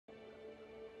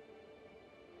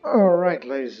Alright,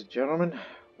 ladies and gentlemen,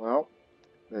 well,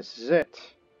 this is it.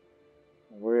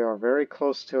 We are very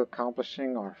close to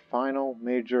accomplishing our final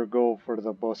major goal for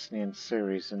the Bosnian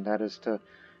series, and that is to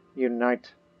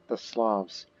unite the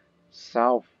Slavs,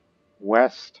 south,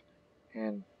 west,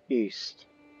 and east.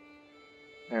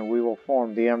 And we will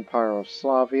form the Empire of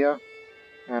Slavia,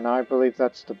 and I believe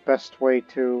that's the best way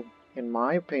to, in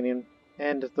my opinion,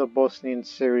 end the Bosnian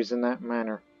series in that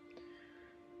manner.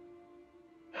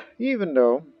 Even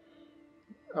though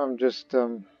I'm just,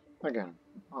 again,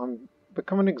 I'm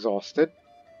becoming exhausted.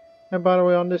 And by the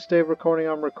way, on this day of recording,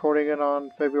 I'm recording it on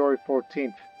February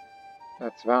 14th.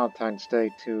 That's Valentine's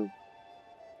Day to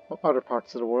other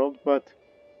parts of the world, but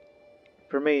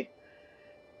for me,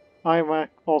 I'm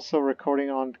also recording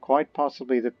on quite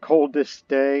possibly the coldest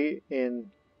day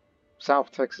in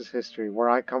South Texas history,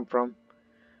 where I come from,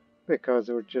 because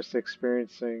we're just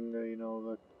experiencing,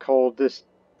 the coldest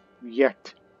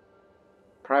yet,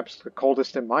 perhaps the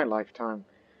coldest in my lifetime.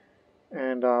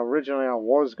 And originally I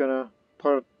was gonna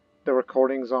put the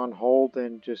recordings on hold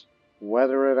and just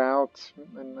weather it out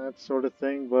and that sort of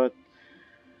thing, but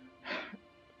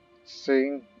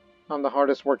seeing I'm the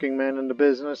hardest working man in the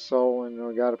business, so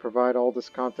I gotta provide all this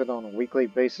content on a weekly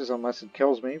basis unless it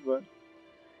kills me, but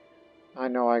I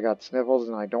know I got sniffles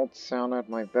and I don't sound at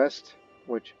my best,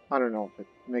 which I don't know if it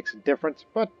makes a difference,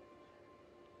 but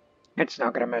it's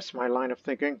not gonna mess my line of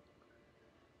thinking.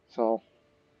 So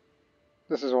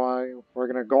this is why we're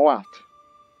gonna go out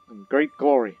in great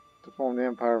glory to form the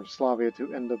Empire of Slavia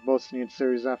to end the Bosnian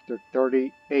series after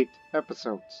 38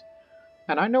 episodes.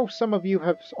 And I know some of you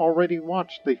have already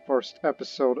watched the first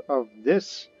episode of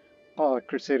this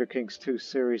Crusader Kings 2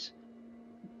 series,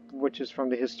 which is from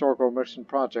the Historical Immersion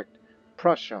Project,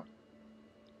 Prussia.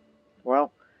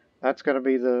 Well, that's going to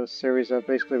be the series that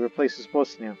basically replaces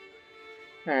Bosnia.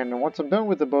 And once I'm done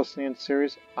with the Bosnian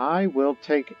series, I will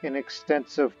take an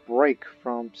extensive break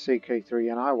from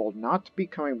CK3, and I will not be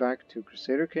coming back to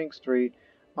Crusader Kings 3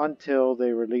 until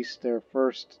they release their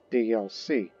first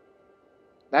DLC.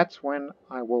 That's when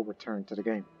I will return to the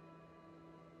game.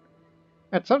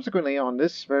 And subsequently, on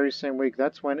this very same week,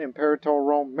 that's when Imperator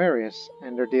Rome Marius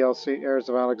and their DLC Heirs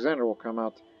of Alexander will come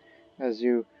out. As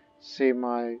you see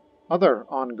my other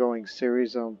ongoing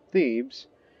series on Thebes,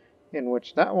 in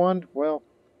which that one, well,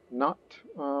 not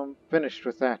finished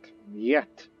with that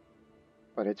yet,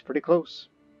 but it's pretty close.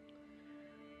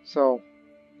 So,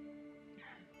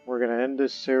 we're going to end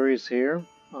this series here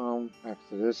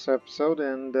after this episode,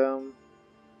 and,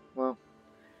 well,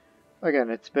 again,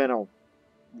 it's been a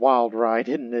wild ride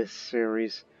in this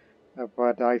series,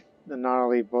 but not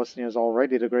only Bosnia is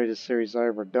already the greatest series I've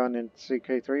ever done in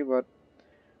CK3, but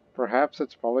perhaps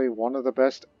it's probably one of the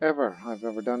best ever I've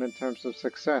ever done in terms of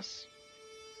success.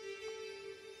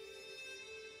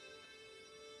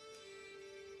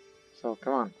 So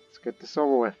come on, let's get this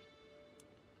over with.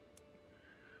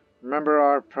 Remember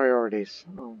our priorities.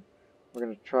 We're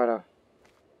going to try to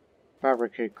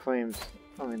fabricate claims.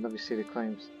 Let me see the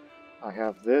claims. I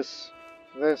have this.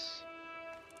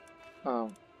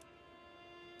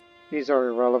 These are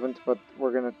irrelevant, but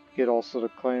we're going to get also the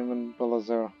claim in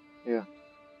Belazera. Yeah.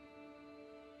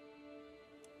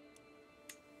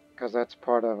 Because that's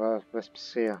part of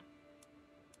Vespucia.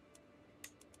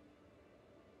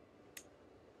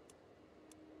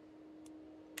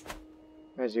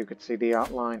 As you can see, the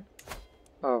outline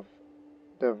of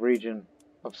the region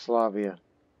of Slavia.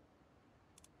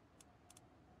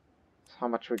 That's how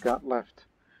much we got left.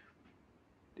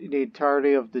 The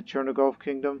entirety of the Chernigov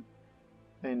Kingdom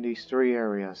in these three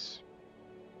areas.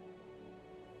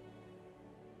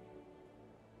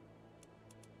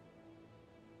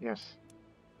 Yes,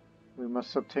 we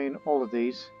must obtain all of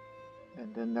these,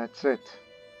 and then that's it.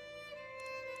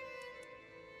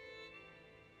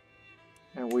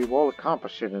 And we will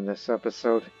accomplish it in this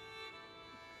episode.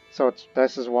 So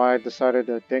this is why I decided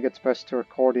I think it's best to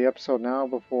record the episode now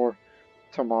before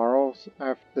tomorrow,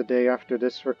 the day after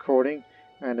this recording.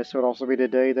 And this would also be the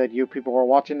day that you people are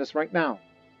watching this right now.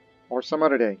 Or some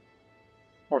other day.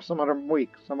 Or some other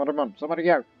week, some other month, some other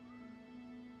year.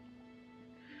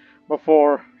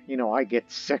 Before, I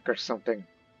get sick or something.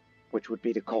 Which would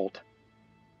be the cold.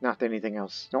 Not anything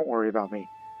else. Don't worry about me.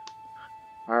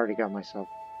 I already got myself,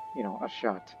 a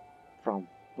shot from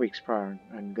weeks prior.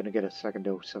 I'm going to get a second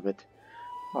dose of it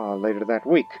later that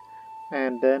week.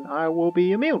 And then I will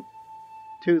be immune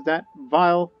to that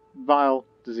vile, vile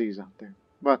disease out there.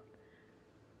 But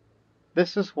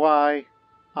this is why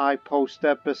I post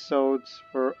episodes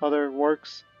for other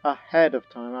works ahead of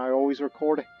time. I always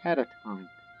record ahead of time,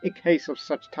 in case of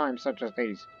such times such as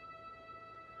these.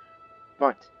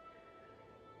 But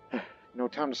no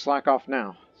time to slack off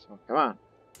now, so come on.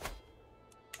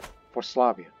 for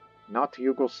Slavia. Not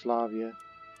Yugoslavia,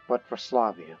 but for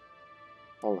Slavia.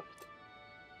 All of it.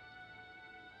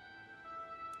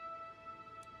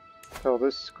 So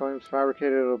this claim's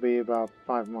fabricated, it'll be about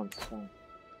 5 months. So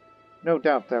no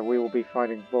doubt that we will be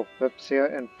fighting both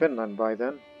Vepsia and Finland by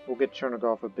then. We'll get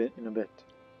Chernigov in a bit.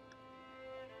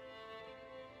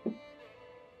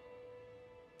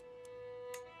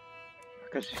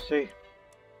 Because you see,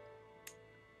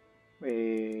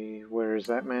 where is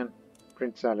that man?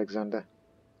 Prince Alexander.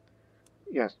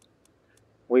 Yes,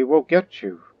 we will get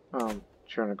you,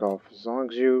 Chernigov, as long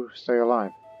as you stay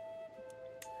alive.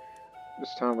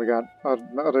 This time we got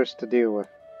others to deal with,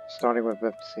 starting with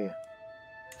Vepsia.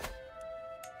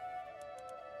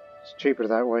 It's cheaper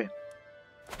that way.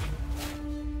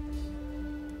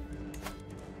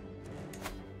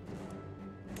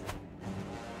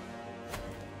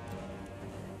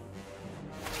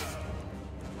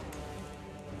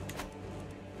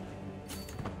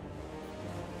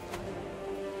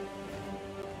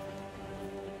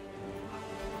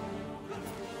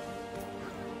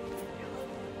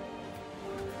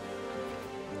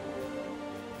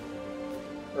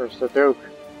 There's the Duke.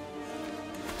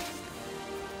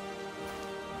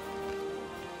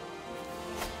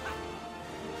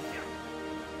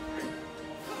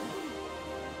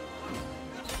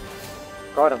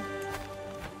 Got him.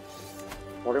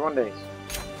 41 days.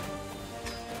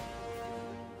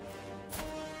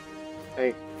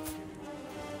 Hey.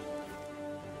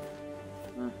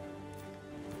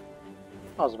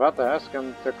 I was about to ask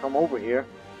him to come over here.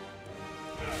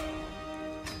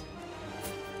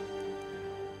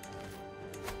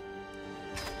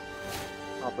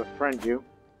 I'll befriend you,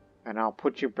 and I'll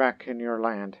put you back in your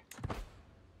land.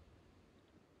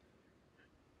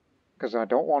 Because I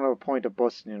don't want to appoint a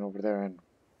Bosnian over there. And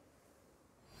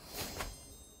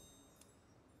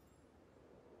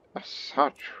a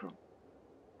Satru?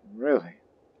 Really?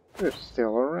 They're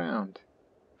still around.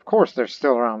 Of course they're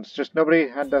still around, it's just nobody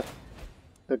had the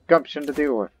gumption to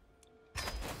deal with.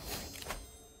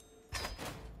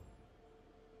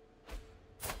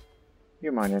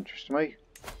 You might interest me.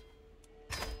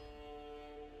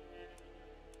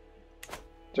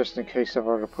 Just in case I've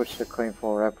ever pushed the claim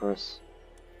for Epirus.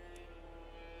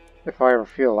 If I ever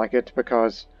feel like it,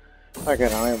 because,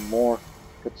 again, I am more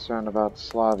concerned about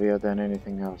Slavia than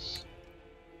anything else.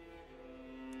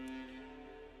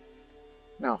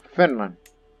 Now, Finland.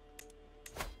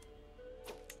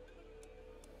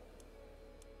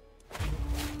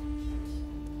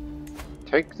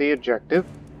 Take the objective,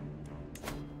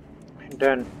 and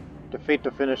then defeat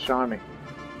the Finnish army.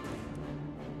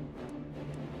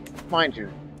 Mind you,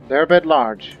 they're a bit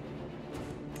large.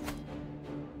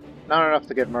 Not enough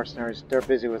to get mercenaries. They're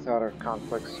busy with other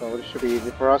conflicts, so this should be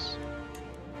easy for us.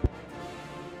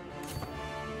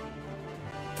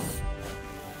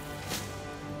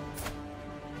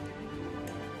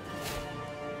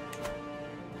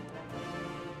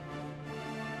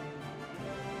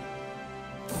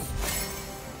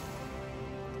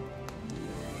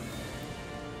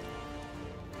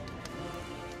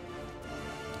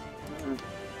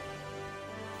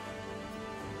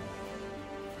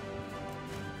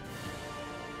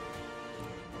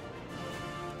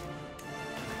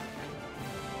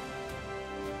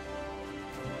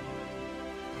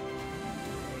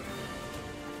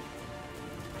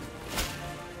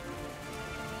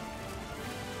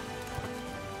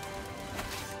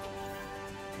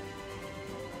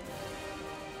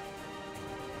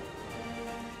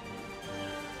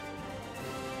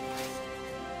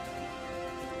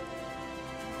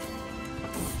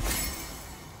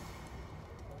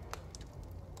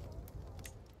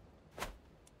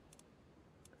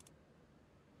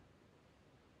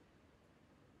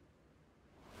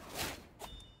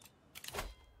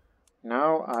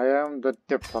 Now I am the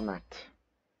diplomat.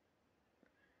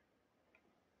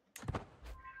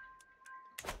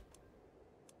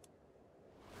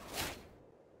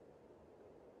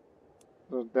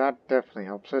 So that definitely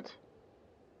helps it.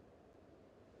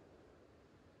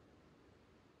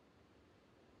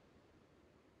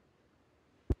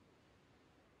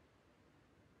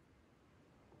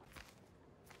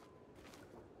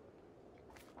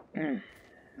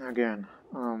 Again,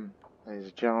 ladies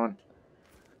and gentlemen,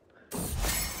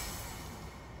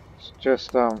 it's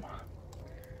just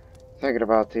thinking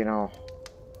about, you know,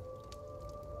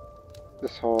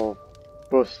 this whole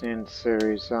Bosnian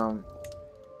series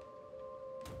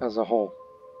as a whole.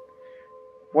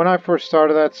 When I first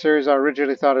started that series, I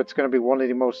originally thought it's going to be one of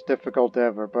the most difficult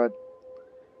ever, but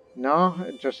no,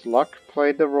 just luck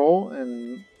played the role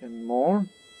and more,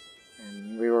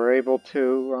 and we were able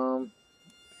to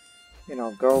you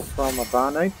know, go from a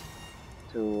Banate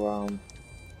to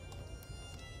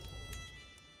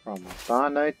From a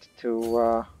Banate to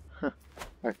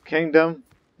a kingdom,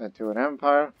 then to an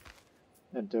empire,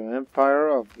 and to an empire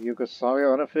of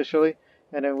Yugoslavia unofficially.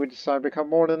 And then we decide to become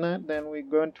more than that. Then we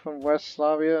go into from West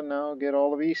Slavia, now get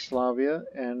all of East Slavia,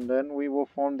 and then we will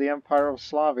form the Empire of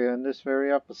Slavia in this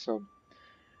very episode.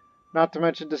 Not to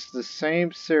mention, this is the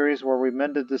same series where we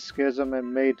mended the schism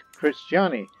and made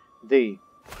Christianity the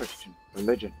Christian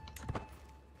religion,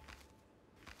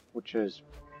 which is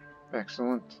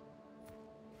excellent.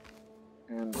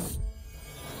 And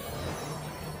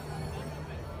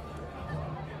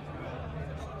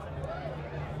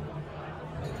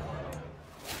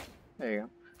there you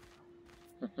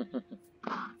go.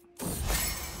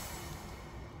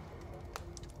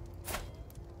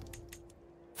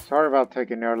 Sorry about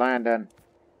taking their land and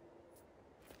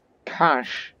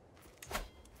cash.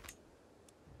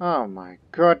 Oh my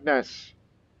goodness.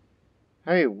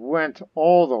 He went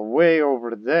all the way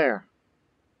over there.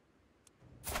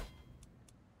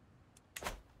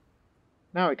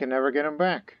 Now we can never get him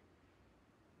back.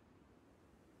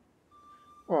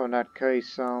 Well, in that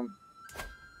case,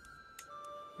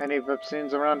 any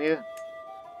Vipsians around here?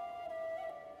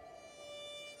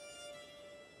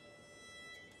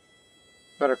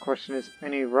 Better question is,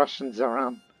 any Russians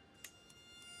around?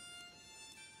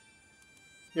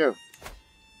 You.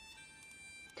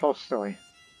 Tolstoy.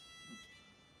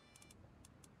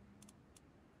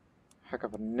 Heck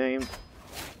of a name.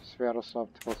 Sviatoslav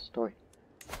Tolstoy.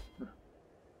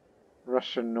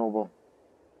 Russian noble.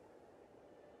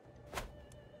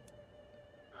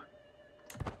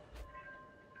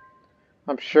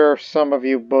 I'm sure some of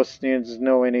you Bosnians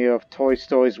know any of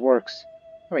Tolstoy's works.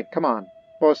 I mean, come on.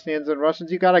 Bosnians and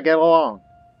Russians, you gotta get along.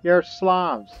 You're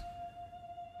Slavs.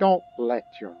 Don't let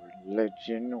your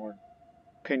religion or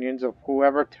opinions of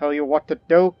whoever tell you what to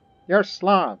do. You're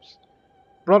Slavs.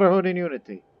 Brotherhood and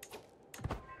unity.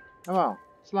 Come on,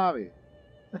 Slavia.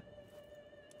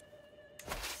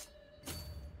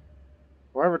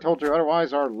 Whoever told you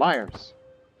otherwise are liars.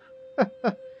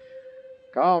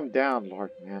 Calm down,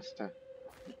 Lord Master.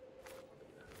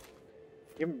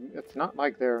 It's not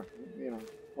like they're,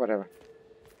 whatever.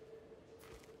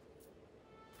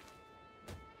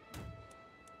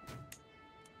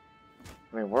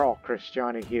 I mean, we're all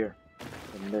Christiani here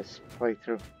in this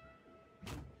playthrough.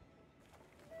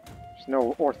 There's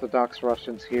no Orthodox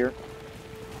Russians here.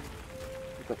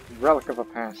 It's a relic of a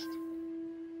past.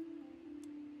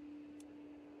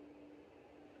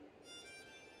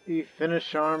 The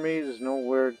Finnish army is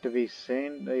nowhere to be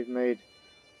seen. They've made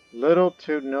little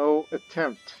to no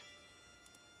attempt.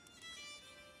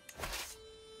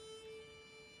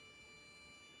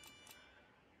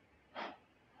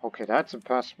 Okay, that's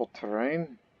impassable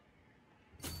terrain.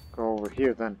 Go over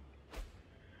here then.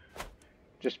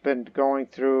 Just been going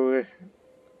through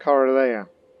Karelea.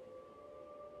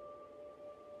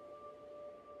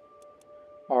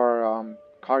 Or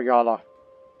Karjala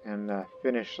in the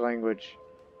Finnish language.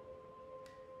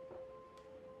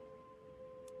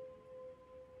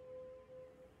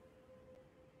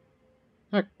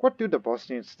 Heck, what do the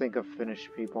Bosnians think of Finnish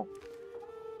people?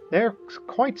 They're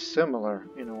quite similar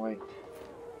in a way.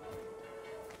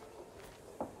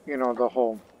 You know, the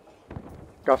whole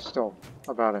gusto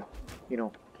about it. You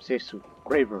know, sesu,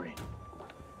 bravery.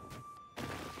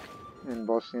 And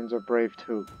Bosnians are brave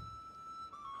too.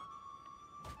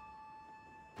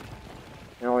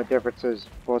 The only difference is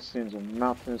Bosnians are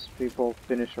mountainous people,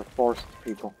 Finnish are forest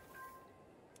people.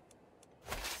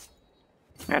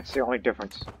 That's the only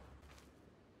difference.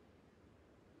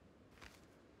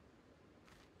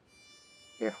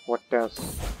 Yeah, what does?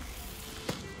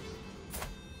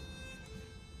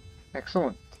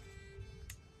 Excellent.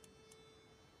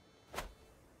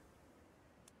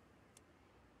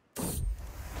 What's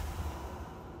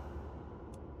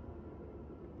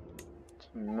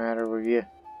the matter with you?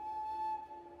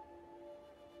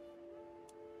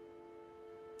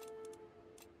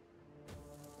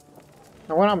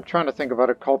 Now, when I'm trying to think of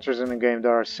other cultures in the game that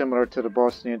are similar to the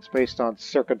Bosnians based on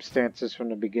circumstances from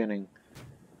the beginning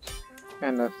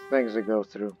and the things they go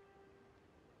through.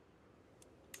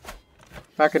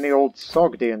 Back in the old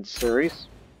Sogdian series,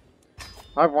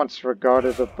 I once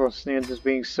regarded the Bosnians as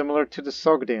being similar to the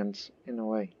Sogdians in a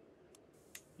way.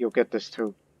 You'll get this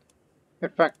too. In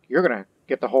fact, you're gonna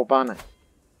get the whole banner.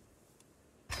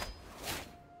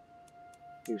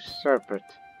 Usurp it.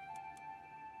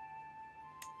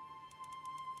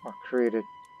 Or create it.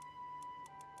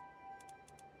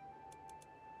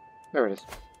 There it is.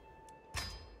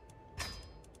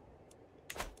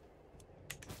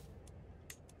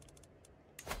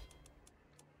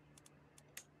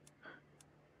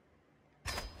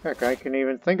 Heck, I can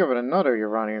even think of another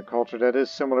Iranian culture that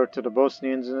is similar to the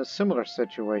Bosnians in a similar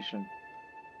situation.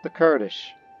 The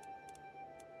Kurdish.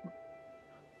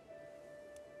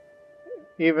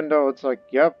 Even though it's like,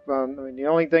 yep, I mean, the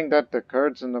only thing that the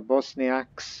Kurds and the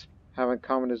Bosniaks have in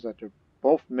common is that they're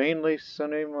both mainly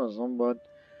Sunni Muslim, but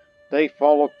they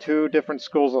follow two different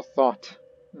schools of thought.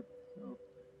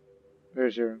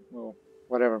 There's your, well,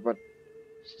 whatever, but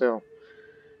still.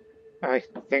 I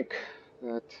think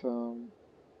that,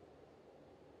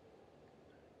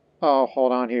 oh,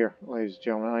 hold on here, ladies and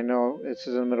gentlemen. I know this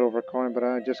is in the middle of recording, but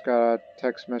I just got a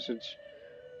text message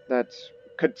that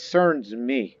concerns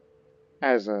me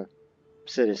as a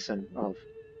citizen of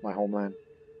my homeland.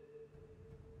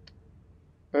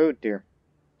 Oh dear.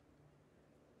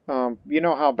 You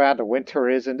know how bad the winter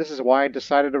is, and this is why I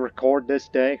decided to record this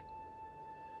day.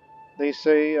 They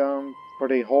say, for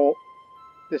the whole...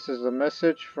 This is a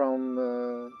message from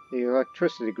the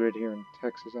electricity grid here in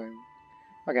Texas.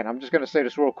 Again, I'm just going to say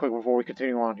this real quick before we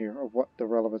continue on here, of what the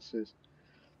relevance is.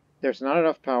 There's not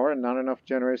enough power and not enough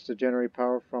generators to generate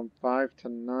power from 5 to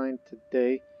 9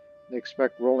 today. They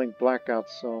expect rolling blackouts,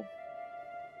 so...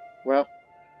 Well,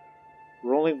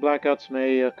 rolling blackouts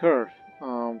may occur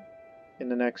in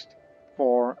the next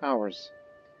 4 hours.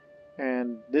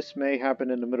 And this may happen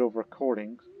in the middle of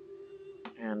recording.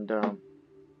 And,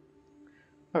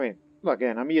 I mean, look,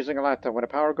 again, I'm using a laptop. When the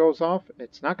power goes off,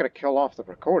 it's not going to kill off the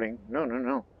recording. No, no,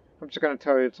 no. I'm just going to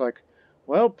tell you, it's like,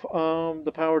 well,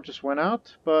 the power just went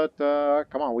out, but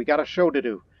come on, we got a show to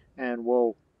do. And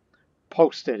we'll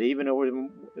post it, even though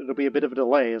it'll be a bit of a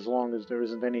delay, as long as there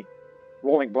isn't any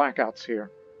rolling blackouts here.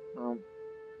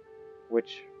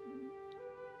 Which,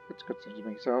 it's good to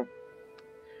me. So,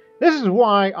 this is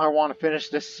why I want to finish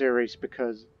this series,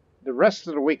 because the rest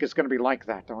of the week is going to be like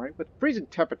that, alright? With freezing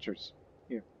temperatures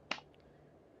here.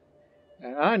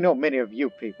 And I know many of you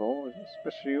people,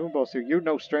 especially you, both of you,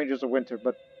 know strangers of winter,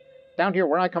 but down here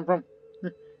where I come from,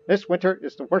 this winter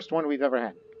is the worst one we've ever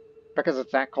had. Because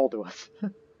it's that cold to us.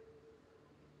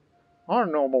 Our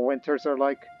normal winters are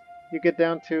like, you get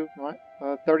down to, what,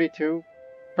 32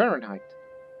 Fahrenheit.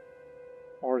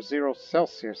 Or 0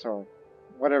 Celsius, or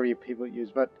whatever you people use,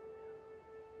 but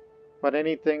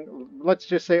anything, let's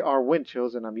just say our wind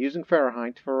chills, and I'm using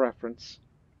Fahrenheit for reference.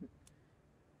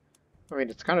 I mean,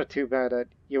 it's kind of too bad that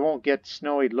you won't get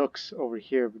snowy looks over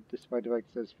here, despite the fact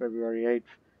it says February 8th.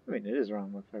 I mean, it is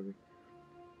around February.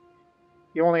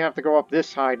 You only have to go up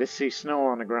this high to see snow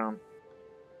on the ground.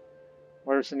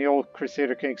 Whereas in the old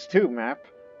Crusader Kings 2 map,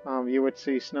 you would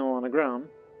see snow on the ground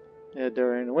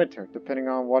during the winter, depending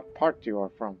on what part you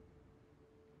are from.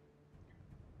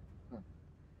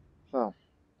 So,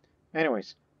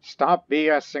 anyways, stop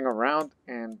BSing around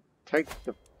and take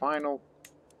the final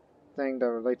thing that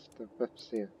relates to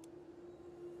Vipsia.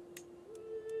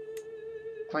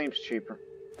 Claims cheaper.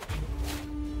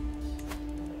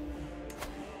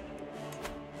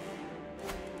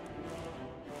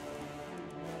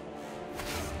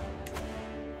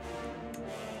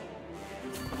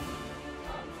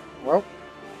 Well,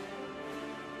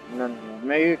 and then we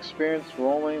may experience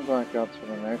rolling blackouts for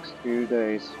the next few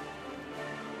days.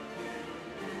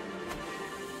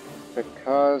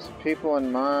 Because people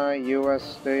in my U.S.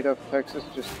 state of Texas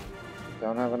just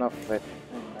don't have enough of it.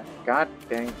 And that god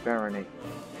dang barony.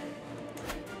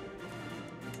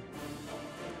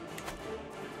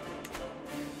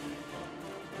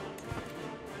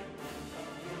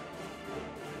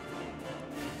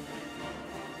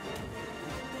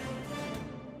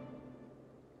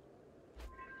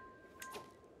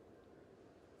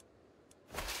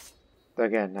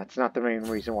 Again, that's not the main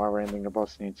reason why we're ending the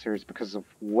Bosnian series, because of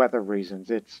weather reasons.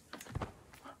 It's,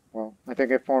 well, I think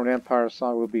if formed Empire of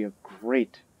Slavia would be a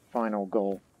great final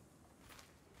goal.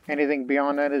 Anything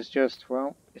beyond that is just,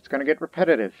 well, it's going to get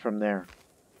repetitive from there.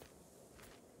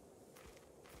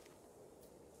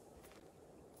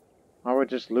 I would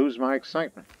just lose my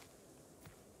excitement.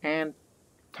 And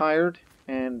tired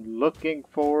and looking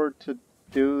forward to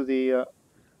do the,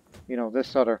 you know,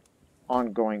 this other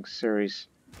ongoing series.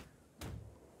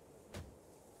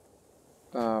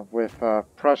 With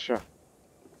Prussia,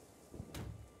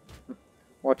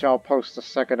 which I'll post the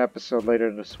second episode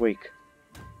later this week.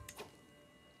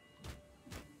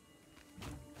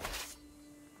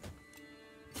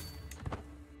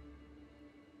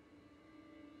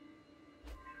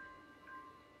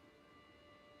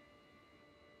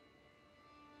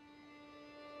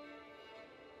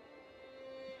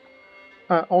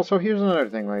 Also, here's another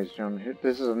thing, ladies and gentlemen.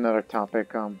 This is another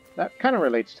topic that kind of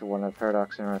relates to one of the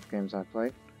Paradox Internet games I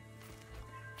played.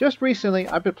 Just recently,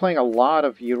 I've been playing a lot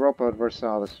of Europa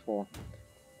Universalis 4.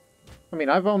 I mean,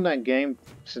 I've owned that game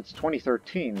since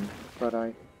 2013, but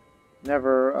I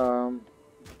never,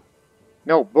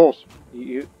 no, bulls,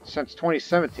 since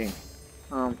 2017.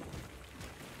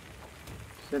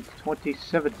 Since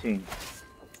 2017.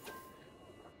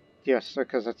 Yes,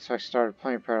 because I started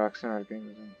playing Paradox Internet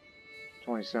games in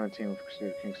 2017 with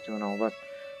Crusader Kings 2 and all. But,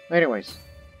 anyways,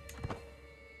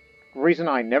 the reason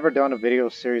I never done a video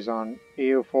series on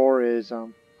EU4 is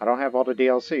I don't have all the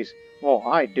DLCs. Well,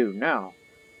 I do now,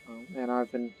 and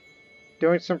I've been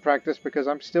doing some practice because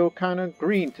I'm still kind of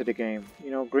green to the game.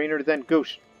 You know, greener than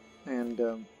goose, and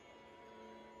of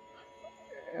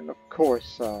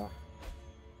course,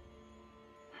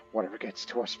 whatever gets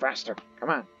to us faster. Come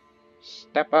on,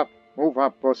 step up. Move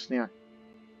up, Bosnia.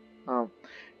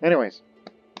 Anyways.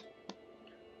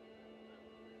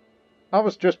 I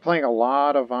was just playing a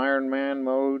lot of Iron Man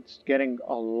modes, getting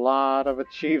a lot of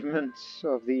achievements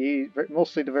of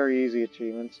mostly the very easy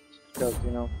achievements, because,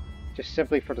 you know, just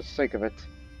simply for the sake of it.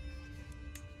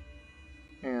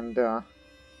 And,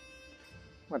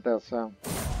 what else? I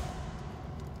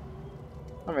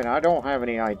mean, I don't have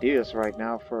any ideas right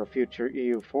now for a future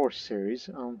EU4 series,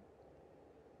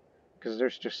 because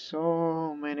there's just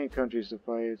so many countries to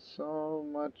play, so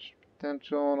much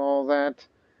potential and all that.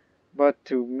 But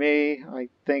to me, I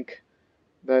think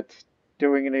that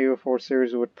doing an EU4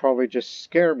 series would probably just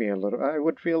scare me a little. I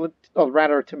would feel it,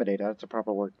 rather intimidated, that's a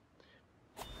proper word.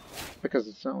 Because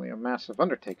it's only a massive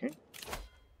undertaking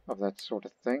of that sort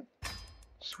of thing.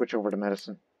 Switch over to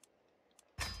medicine.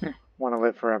 Want to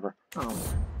live forever.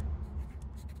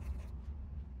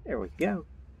 There we go.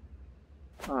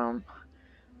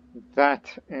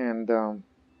 That and,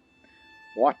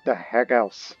 what the heck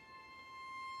else?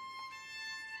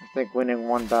 I think winning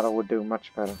one battle would do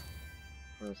much better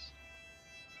for us.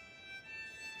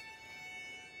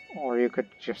 Or you could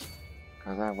just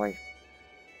go that way.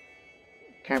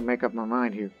 Can't make up my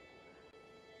mind here.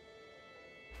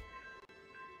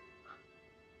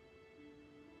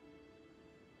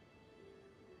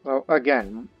 Well,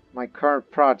 again, my current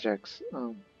projects.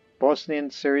 Bosnian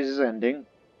series is ending.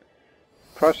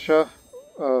 Prussia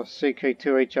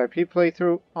CK2 HIP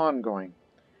playthrough ongoing.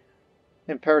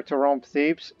 Imperator Rome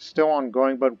Thebes still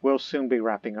ongoing, but will soon be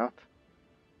wrapping up.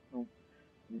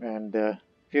 And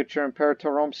future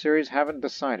Imperator Rome series haven't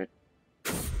decided.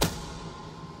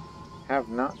 Have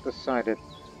not decided.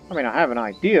 I mean, I have an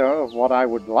idea of what I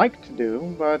would like to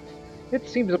do, but it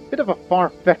seems a bit of a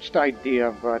far-fetched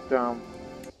idea, but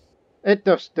it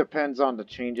just depends on the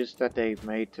changes that they've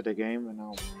made to the game, and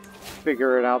I'll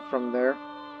figure it out from there.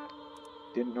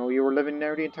 Didn't know you were living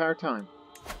there the entire time.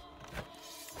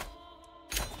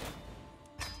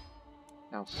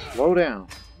 Now slow down,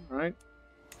 alright?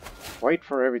 Wait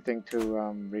for everything to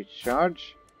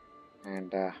recharge,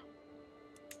 and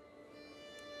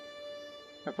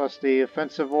plus the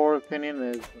offensive war opinion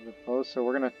is opposed, so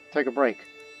we're gonna take a break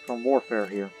from warfare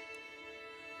here.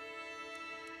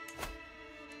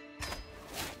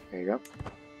 There you go.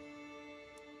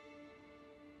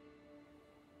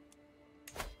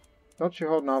 Don't you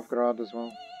hold Novgorod as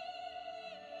well?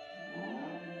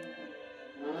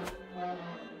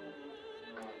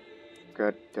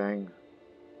 Good dang.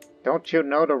 Don't you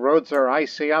know the roads are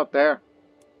icy out there?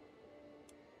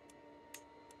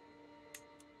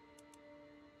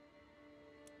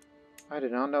 I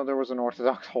did not know there was an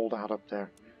Orthodox holdout up there.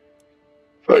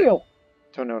 Fail!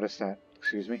 Don't notice that.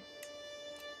 Excuse me.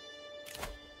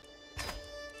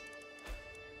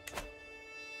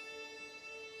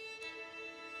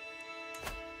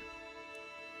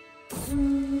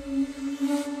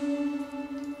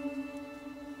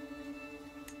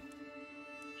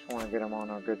 Want to get him on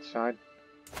our good side,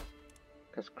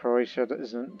 because Croatia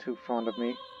isn't too fond of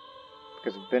me,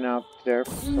 because I've been out there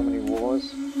for so many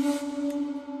wars.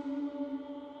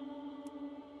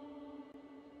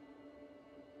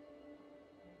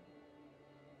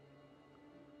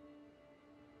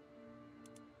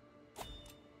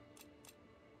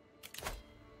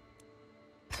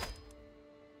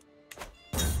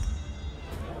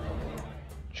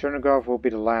 Chernigov will be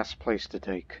the last place to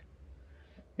take.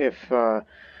 If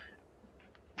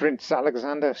Prince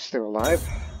Alexander is still alive.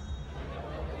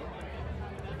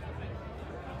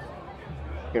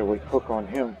 Get a weak hook on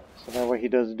him, so that way he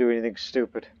doesn't do anything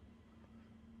stupid.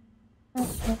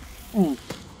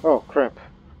 Oh crap.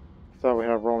 Thought we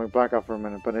had a rolling blackout for a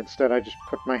minute, but instead I just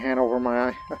put my hand over my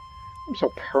eye. I'm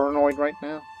so paranoid right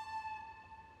now.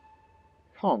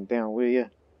 Calm down, will ya?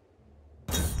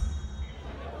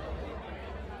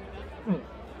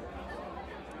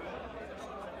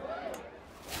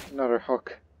 Another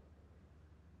hook.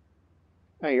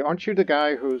 Hey, aren't you the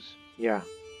guy who's... Yeah,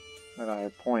 that I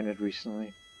appointed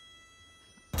recently.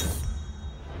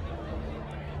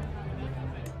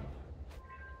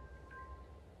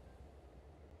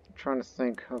 trying to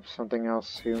think of something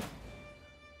else here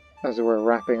as we're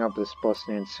wrapping up this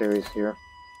Bosnian series here.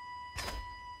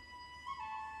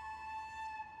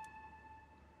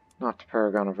 Not the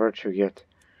Paragon of Virtue yet,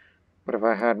 but if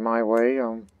I had my way,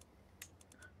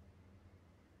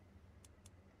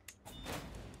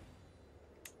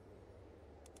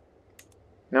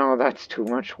 no, that's too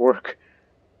much work.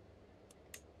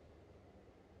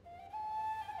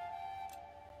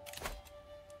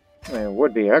 I mean, it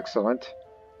would be excellent.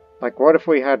 Like, what if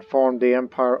we had formed the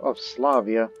Empire of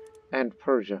Slavia and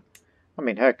Persia? I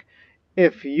mean, heck,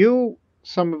 if you,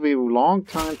 some of you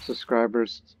long-time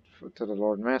subscribers to the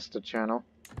Lord Master channel,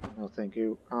 no thank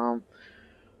you,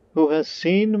 who has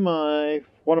seen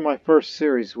one of my first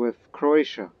series with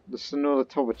Croatia, the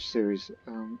Sinulatovic series,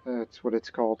 that's what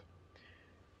it's called,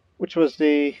 which was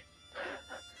a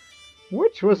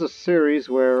series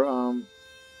where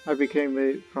I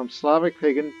became from Slavic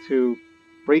pagan to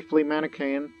briefly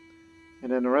Manichaean,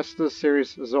 and then the rest of the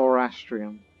series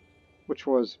Zoroastrian, which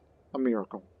was a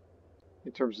miracle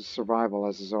in terms of survival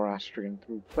as a Zoroastrian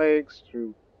through plagues,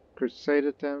 through crusade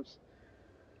attempts,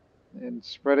 and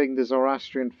spreading the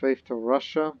Zoroastrian faith to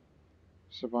Russia,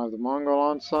 survived the Mongol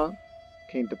onslaught,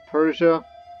 came to Persia,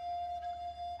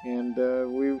 and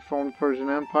we formed the Persian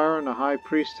Empire and the high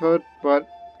priesthood, but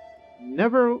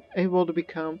never able to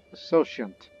become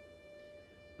associate.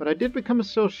 But I did become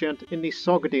associate in the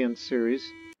Sogdian series,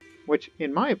 which,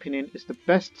 in my opinion, is the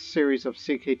best series of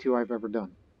CK2 I've ever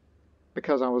done,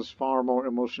 because I was far more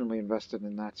emotionally invested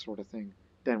in that sort of thing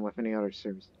than with any other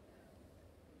series.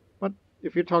 But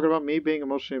if you're talking about me being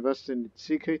emotionally invested in the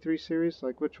CK3 series,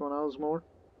 like which one I was more,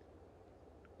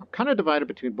 I'm kind of divided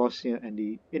between Bosnia and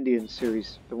the Indian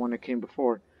series, the one that came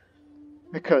before,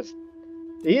 because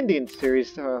the Indian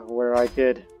series, where I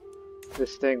did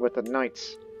this thing with the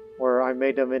knights, where I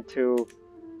made them into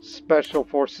special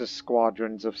forces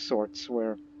squadrons of sorts,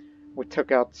 where we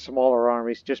took out smaller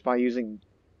armies just by using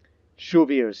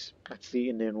shuvias. That's the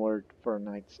Indian word for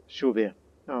knights. Shuvia.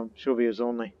 Shuvias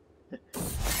only.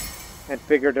 And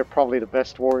figured they're probably the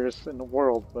best warriors in the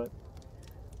world, but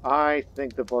I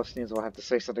think the Bosnians will have to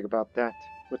say something about that,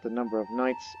 with the number of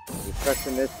knights and the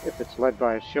effectiveness if it's led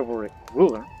by a chivalric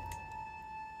ruler.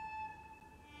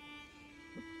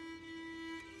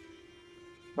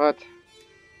 But,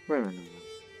 wait a minute.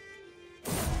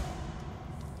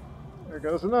 There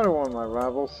goes another one of my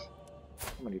rivals.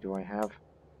 How many do I have?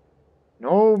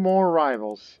 No more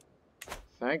rivals.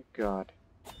 Thank God.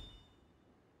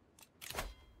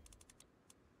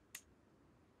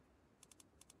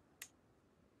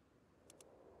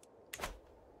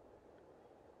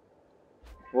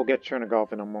 We'll get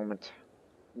Chernigov in a moment.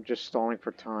 I'm just stalling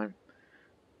for time.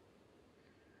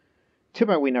 Too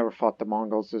bad we never fought the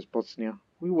Mongols as Bosnia.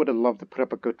 We would have loved to put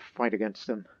up a good fight against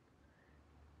them.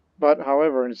 But,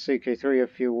 however, in CK3,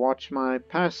 if you watch my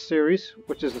past series,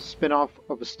 which is a spin-off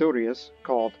of Asturias,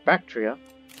 called Bactria,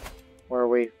 where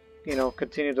we,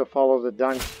 continue to follow the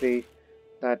dynasty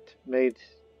that made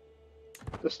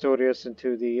Asturias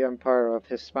into the Empire of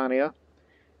Hispania,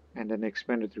 and then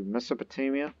expanded through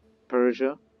Mesopotamia,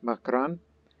 Persia, Makran,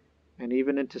 and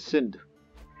even into Sind,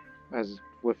 as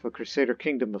with the Crusader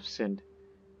Kingdom of Sind,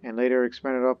 and later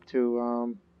expanded up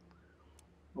to,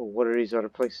 what are these other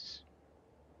places?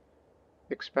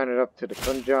 Expanded up to the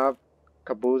Punjab,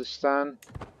 Kabulistan,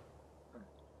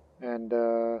 and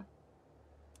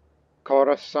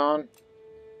Khorasan,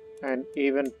 and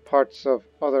even parts of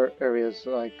other areas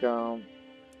like the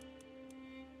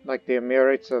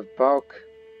Emirates of Balkh,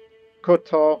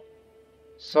 Kotor,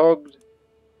 Sogd,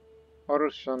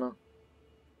 Orushana,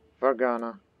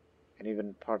 Vargana, and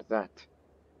even part of that,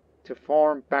 to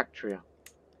form Bactria.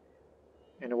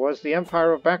 And it was the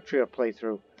Empire of Bactria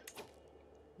playthrough.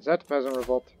 Is that the Peasant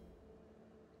Revolt?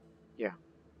 Yeah,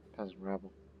 Peasant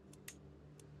Rebel.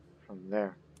 From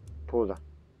there, Pula,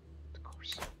 of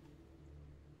course.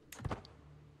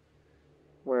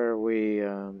 Where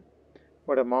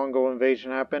where the Mongol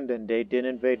invasion happened, and they did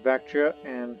invade Bactria,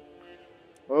 and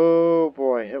oh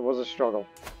boy, it was a struggle.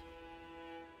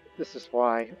 This is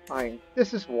why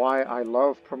I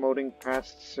love promoting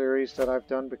past series that I've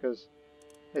done, because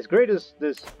as great as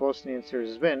this Bosnian series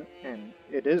has been, and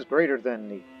it is greater than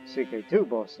the CK2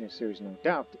 Bosnian series, no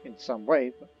doubt, in some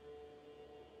way,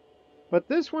 but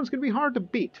this one's going to be hard to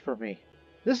beat for me.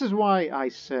 This is why I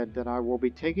said that I will be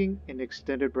taking an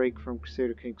extended break from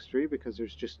Crusader Kings 3, because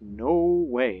there's just no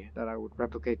way that I would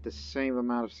replicate the same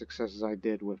amount of success as I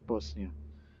did with Bosnia.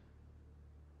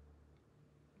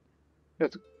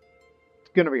 It's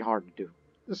going to be hard to do.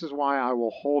 This is why I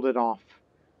will hold it off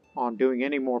on doing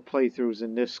any more playthroughs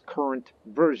in this current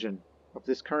version of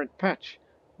this current patch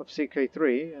of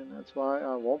CK3, and that's why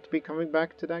I won't be coming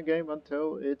back to that game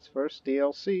until its first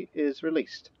DLC is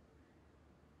released.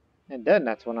 And then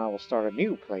that's when I will start a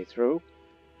new playthrough.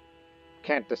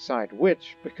 Can't decide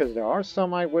which, because there are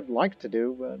some I would like to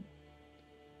do, but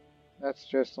that's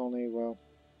just only, well,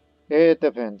 it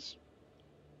depends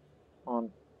on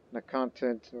the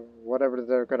content or whatever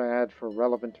they're going to add for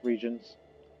relevant regions.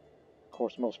 Of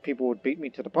course, most people would beat me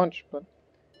to the punch, but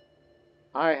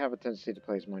I have a tendency to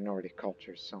play as minority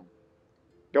cultures, so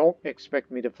don't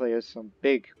expect me to play as some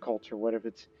big culture, whether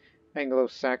it's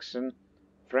Anglo-Saxon,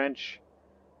 French,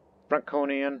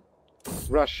 Franconian,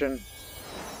 Russian.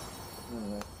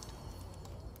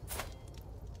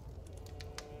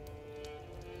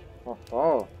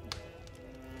 Oh.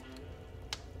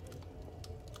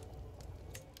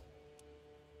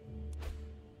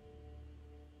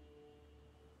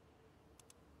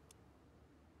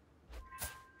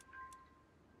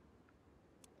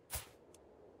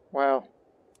 Well,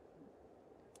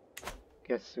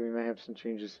 guess we may have some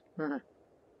changes.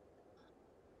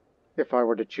 If I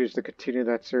were to choose to continue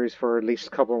that series for at least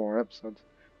a couple more episodes.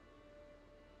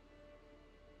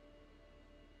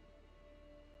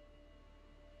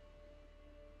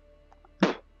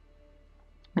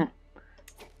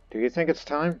 Do you think it's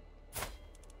time?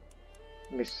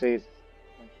 Let me see.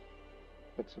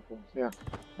 Yeah,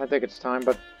 I think it's time,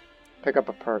 but pick up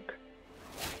a perk.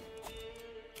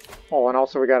 Oh, and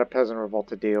also we got a peasant revolt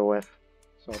to deal with,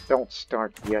 so don't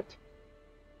start yet.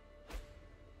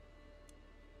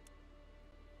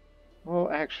 Well,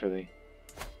 actually,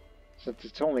 since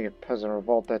it's only a peasant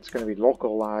revolt that's going to be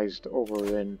localized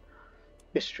over in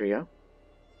Istria,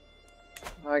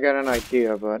 I got an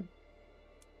idea, but...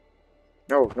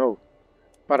 No.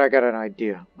 But I got an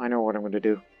idea. I know what I'm going to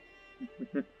do.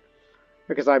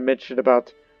 Because I mentioned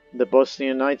about the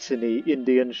Bosnian Knights and the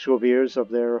Indian Shuvirs of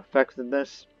their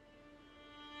effectiveness.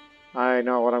 I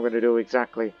know what I'm going to do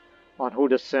exactly on who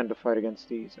to send to fight against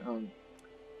these,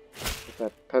 with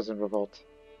that peasant revolt.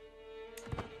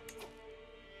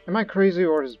 Am I crazy,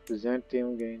 or does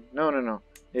Byzantium gain? No.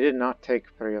 They did not take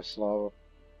Peryaslava.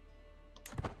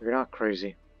 You're not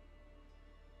crazy.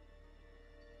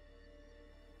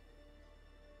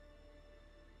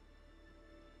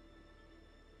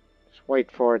 Just wait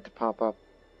for it to pop up.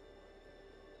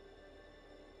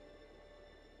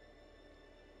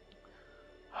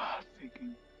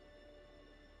 Thinking.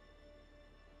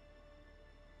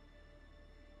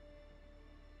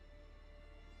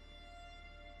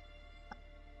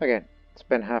 Again, it's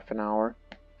been half an hour,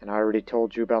 and I already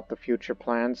told you about the future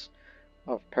plans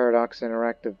of Paradox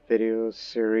Interactive Videos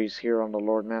series here on the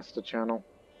Lord Master channel.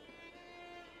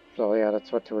 So yeah,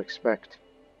 that's what to expect.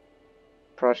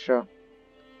 Prussia,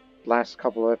 last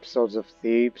couple of episodes of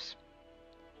Thebes,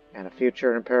 and a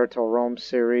future Imperator Rome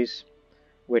series,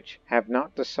 which have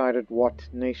not decided what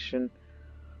nation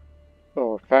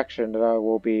or faction that I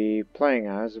will be playing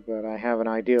as, but I have an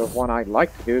idea of one I'd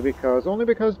like to do, only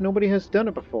because nobody has done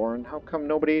it before, and how come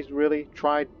nobody's really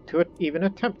tried to even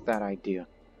attempt that idea?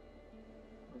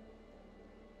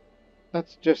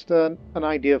 That's just an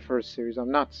idea for a series.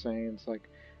 I'm not saying it's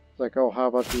like, oh, how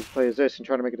about you play as this and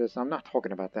try to make it this? I'm not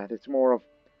talking about that. It's more of,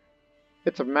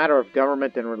 it's a matter of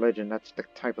government and religion. That's the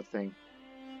type of thing.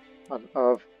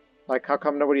 Of like, how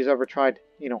come nobody's ever tried,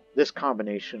 this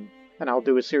combination? And I'll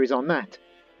do a series on that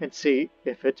and see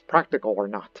if it's practical or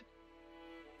not.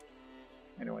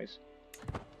 Anyways,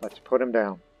 let's put him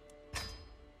down.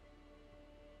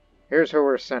 Here's who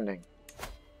we're sending.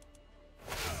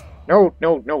 No.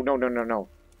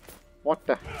 What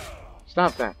the?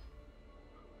 Stop that.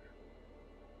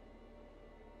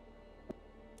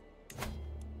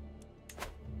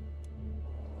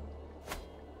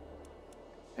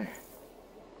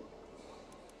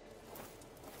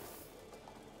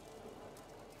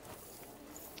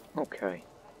 Okay,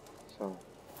 so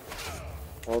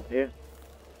hold here,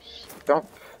 stop,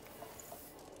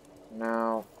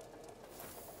 now,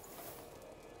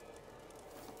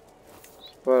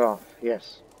 split off,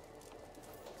 yes,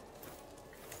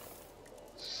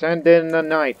 send in the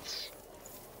knights,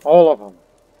 all of them,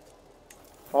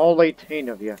 all 18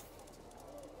 of you,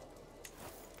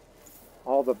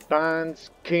 all the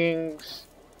bands, kings,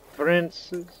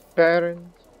 princes,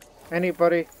 barons,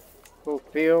 anybody who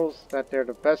feels that they're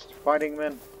the best fighting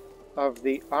men of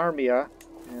the Armia,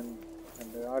 and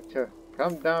they are to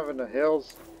come down in the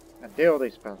hills and deal with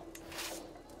these battles.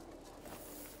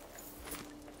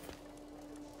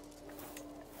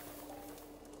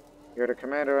 You're the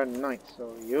commander and knight,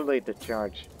 so you lead the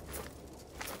charge.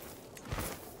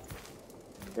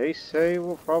 They say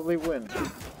we'll probably win.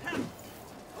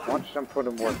 Watch them put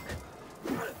in work.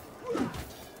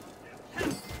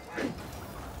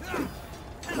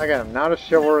 Again, I'm not a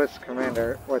chivalrous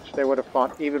commander, which they would have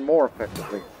fought even more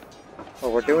effectively.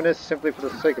 But we're doing this simply for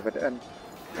the sake of it, and...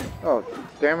 Oh,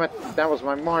 damn it, that was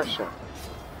my marshal.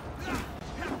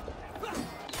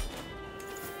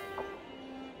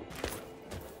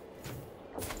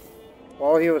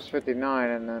 Well, he was 59,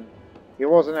 and then he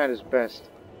wasn't at his best.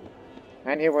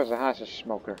 And he was a hashish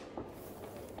smoker.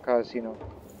 Because, you know,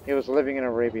 he was living in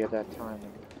Arabia at that time.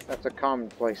 And that's a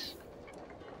commonplace.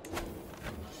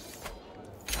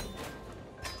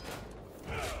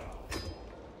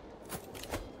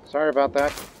 Sorry about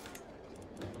that.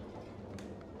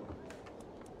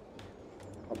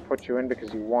 I'll put you in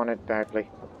because you want it badly.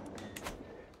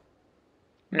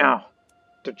 Now,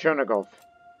 to Chernigov.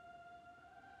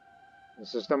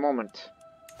 This is the moment.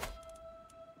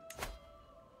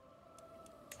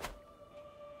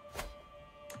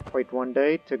 Wait one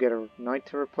day to get a knight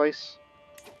to replace.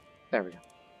 There we go.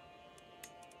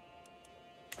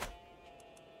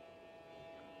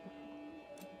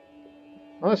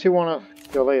 Unless you want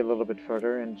to delay a little bit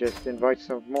further and just invite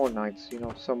some more knights, you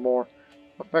know, some more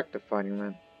effective fighting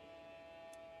men.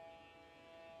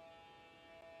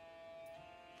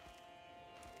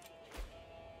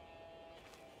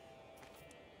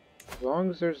 As long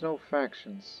as there's no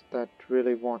factions that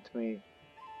really want me,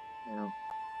 you know,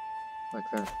 like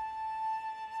that.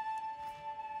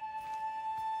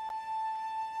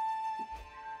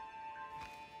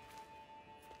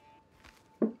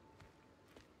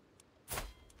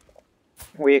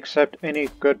 We accept any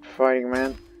good fighting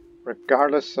man,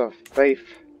 regardless of faith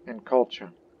and culture.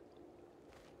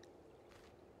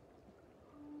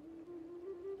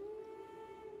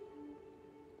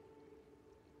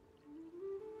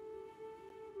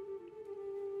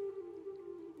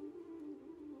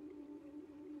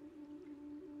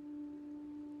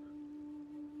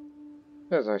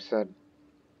 As I said,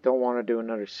 don't want to do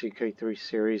another CK3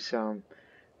 series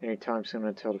anytime soon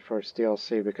until the first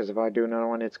DLC, because if I do another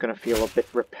one, it's going to feel a bit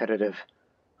repetitive.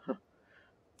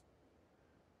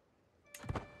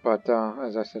 But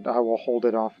as I said, I will hold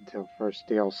it off until first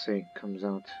DLC comes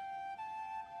out.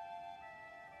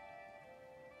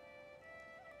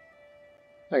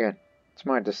 Again, it's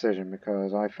my decision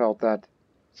because I felt that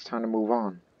it's time to move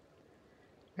on.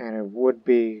 And it would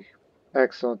be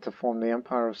excellent to form the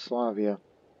Empire of Slavia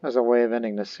as a way of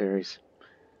ending this series.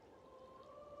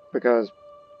 Because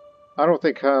I don't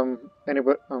think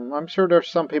anybody... I'm sure there's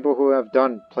some people who have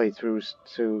done playthroughs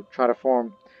to try to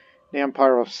form the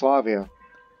Empire of Slavia.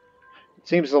 It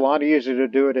seems a lot easier to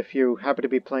do it if you happen to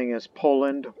be playing as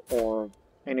Poland or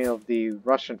any of the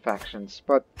Russian factions,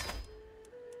 but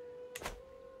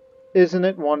isn't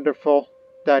it wonderful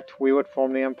that we would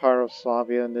form the Empire of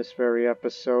Slavia in this very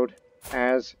episode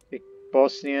as a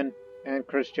Bosnian and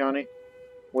Christiani,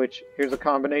 which here's a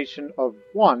combination of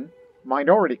one,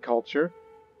 minority culture,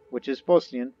 which is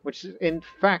Bosnian, which is in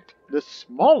fact the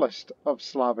smallest of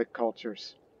Slavic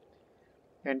cultures,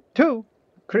 and two,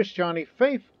 Christiani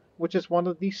faith, which is one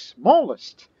of the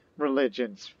smallest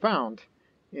religions found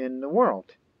in the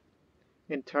world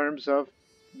in terms of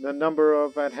the number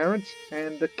of adherents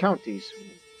and the counties.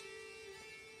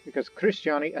 Because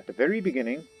Christiani, at the very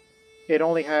beginning, it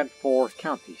only had 4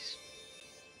 counties.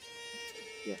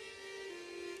 Yeah.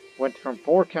 Went from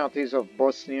 4 counties of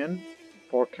Bosnian,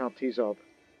 4 counties of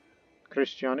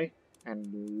Christiani,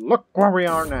 and look where we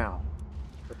are now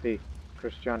with the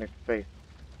Christiani faith.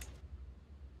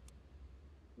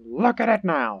 Look at it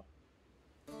now!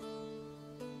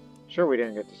 Sure, we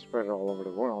didn't get to spread it all over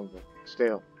the world, but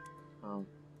still.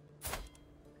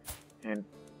 And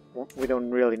we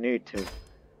don't really need to.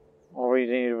 All we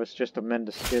needed was just to mend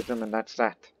the schism, and that's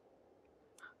that.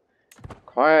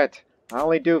 Quiet! I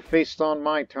only do feast on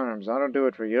my terms. I don't do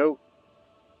it for you.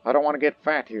 I don't want to get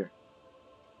fat here.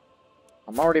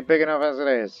 I'm already big enough as it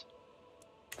is.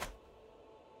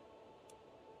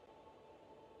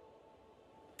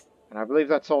 And I believe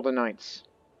that's all the knights.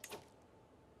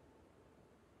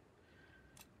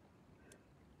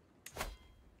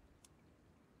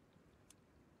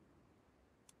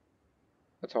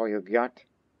 That's all you got.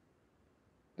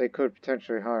 They could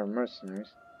potentially hire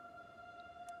mercenaries.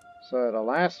 So the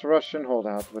last Russian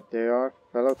holdout, but they are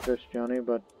fellow Christiani,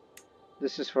 but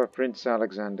this is for Prince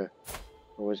Alexander,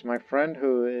 who is my friend,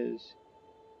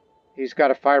 he's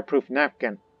got a fireproof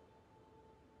napkin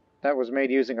that was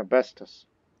made using asbestos.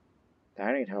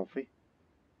 That ain't healthy.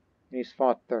 He's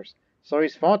fought thirst. So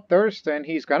he's fought thirst and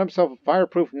he's got himself a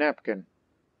fireproof napkin.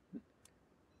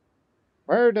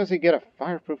 Where does he get a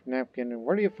fireproof napkin and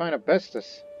where do you find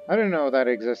asbestos? I didn't know that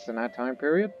exists in that time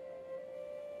period.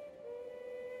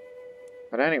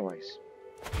 But anyways.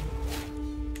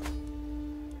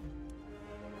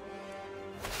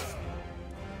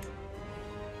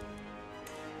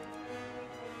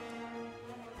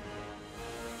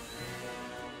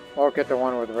 Or get the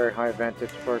one with a very high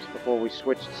advantage first before we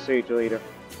switch to siege leader.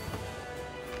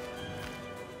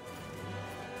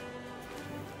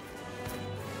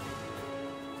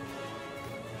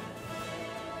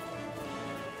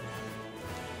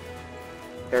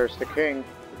 There's the king.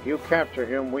 If you capture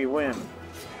him, we win.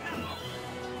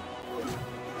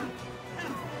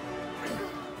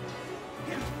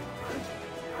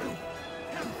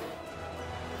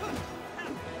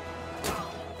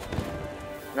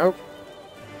 Nope.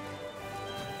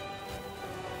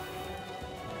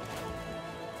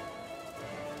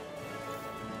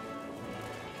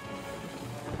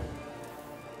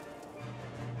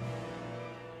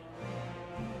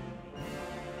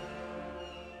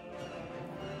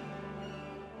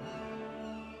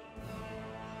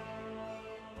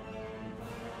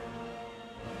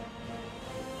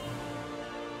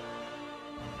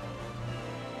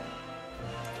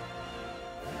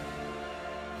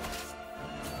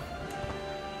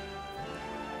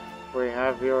 We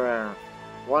have your heir.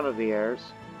 One of the heirs.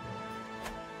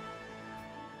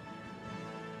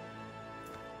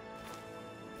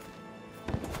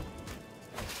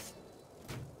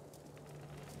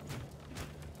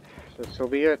 This will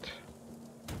be it.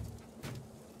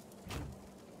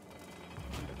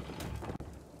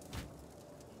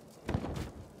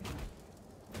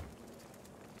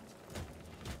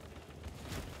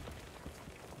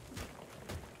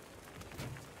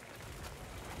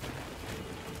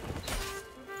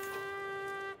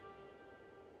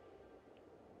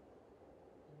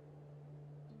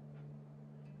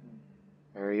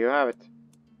 There you have it.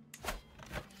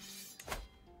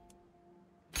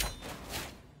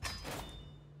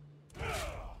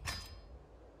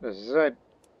 This is it.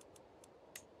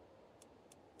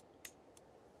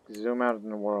 Zoom out in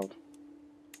the world.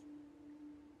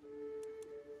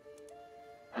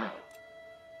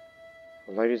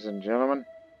 Ladies and gentlemen,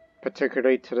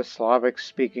 particularly to the Slavic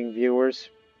speaking viewers,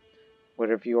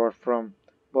 whether if you are from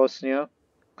Bosnia,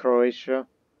 Croatia,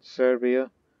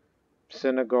 Serbia,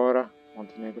 Sinagora,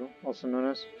 Montenegro, also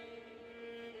known as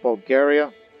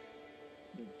Bulgaria,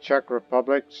 Czech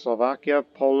Republic, Slovakia,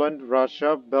 Poland,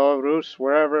 Russia, Belarus,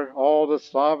 wherever all the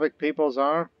Slavic peoples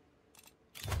are.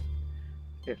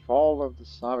 If all of the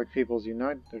Slavic peoples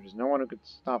unite, there is no one who could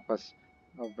stop us.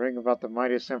 I'll bring about the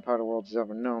mightiest empire the world has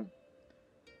ever known.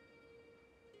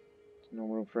 There's no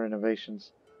room for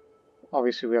innovations.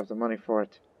 Obviously we have the money for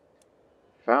it.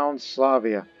 Found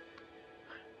Slavia.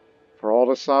 For all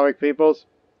the Slavic peoples,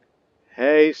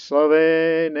 hey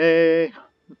Slovene!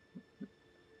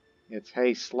 It's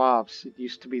Hey Slavs. It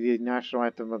used to be the national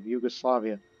anthem of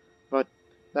Yugoslavia, but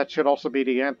that should also be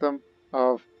the anthem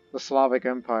of the Slavic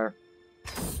Empire.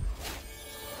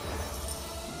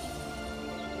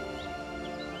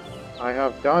 I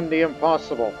have done the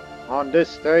impossible. On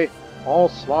this day, all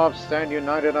Slavs stand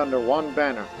united under one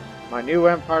banner. My new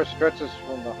empire stretches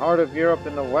from the heart of Europe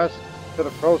in the west to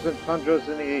the frozen tundras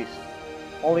in the east.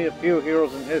 Only a few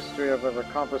heroes in history have ever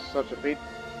accomplished such a feat.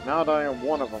 Now that I am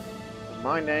one of them,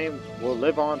 my name will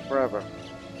live on forever.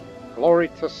 Glory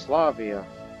to Slavia.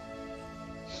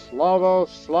 Slavo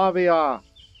Slavia.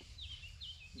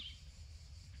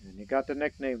 And you got the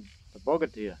nickname, the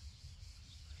Bogatia.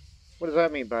 What does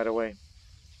that mean, by the way?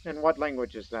 And what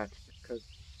language is that? Because,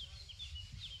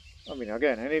 I mean,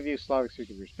 again, any of you Slavic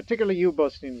speaking viewers, particularly you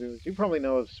Bosnian viewers, you probably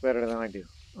know this better than I do.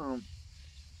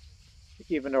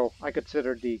 Even though I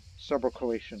consider the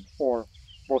Serbo-Croatian or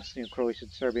Bosnian-Croatian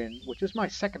Serbian, which is my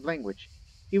second language,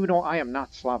 even though I am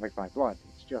not Slavic by blood.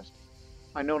 It's just,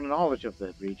 I know the knowledge of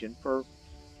the region for,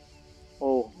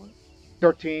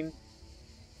 13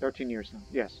 years now.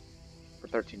 Yes, for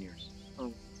 13 years.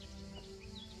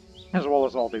 As well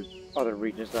as all the other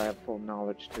regions that I have full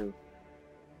knowledge to.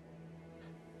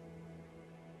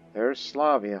 There's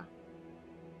Slavia.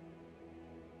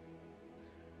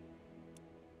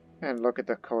 And look at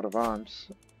the coat of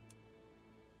arms.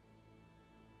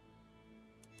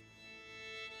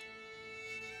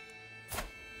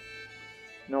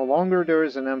 No longer there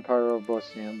is an Empire of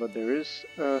Bosnia, but there is,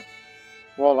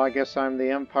 well, I guess I'm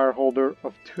the empire holder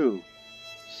of two.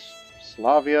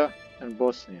 Slavia and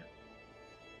Bosnia.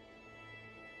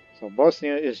 So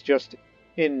Bosnia is just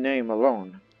in name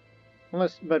alone.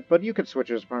 Unless, but you can switch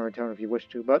it as primary tone if you wish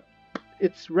to, but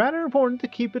it's rather important to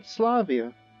keep it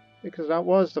Slavia, because that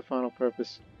was the final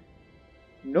purpose.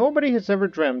 Nobody has ever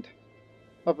dreamt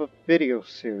of a video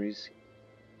series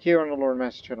here on the Lord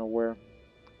Master channel where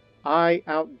I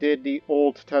outdid the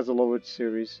old Tazilowicz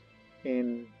series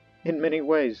in many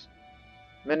ways.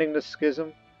 Mending the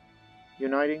schism,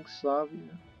 uniting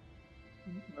Slavia,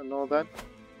 and all that.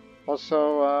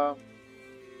 Also,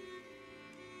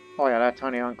 oh yeah, that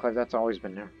tiny enclave, that's always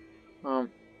been there.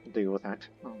 We'll deal with that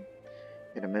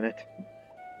in a minute.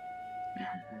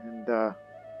 And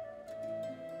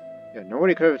yeah,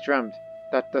 nobody could have dreamt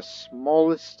that the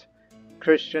smallest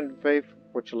Christian faith,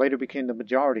 which later became the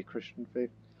majority Christian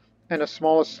faith, and the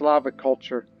smallest Slavic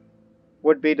culture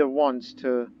would be the ones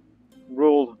to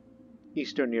rule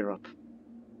Eastern Europe,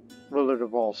 ruler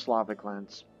of all Slavic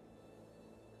lands.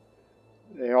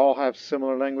 They all have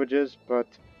similar languages, but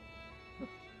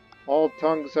all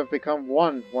tongues have become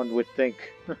one would think,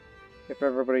 if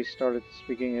everybody started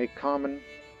speaking a common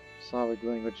Slavic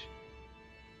language.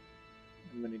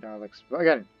 And many dialects. But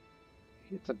again,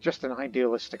 it's just an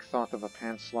idealistic thought of a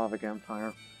pan-Slavic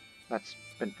empire that's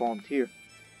been formed here.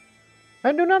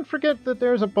 And do not forget that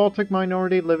there's a Baltic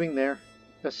minority living there.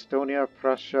 Estonia,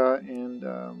 Prussia,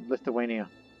 and Lithuania.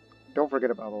 Don't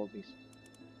forget about all of these.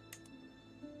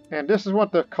 And this is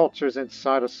what the cultures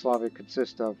inside of Slavia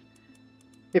consist of.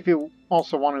 If you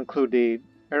also want to include the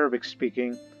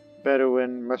Arabic-speaking,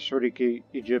 Bedouin, Mashariki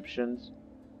Egyptians,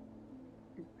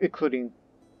 including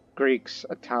Greeks,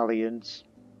 Italians.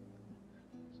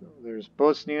 So there's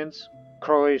Bosnians,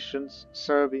 Croatians,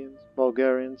 Serbians,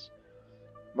 Bulgarians,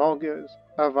 Bulgars,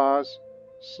 Avars,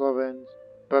 Slovens,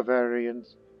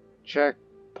 Bavarians, Czech,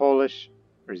 Polish,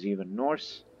 there's even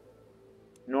Norse,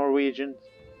 Norwegians,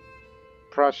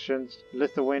 Prussians,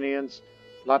 Lithuanians,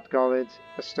 Latgalids,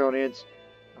 Estonians,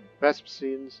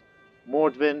 Vespasians,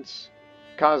 Mordvins,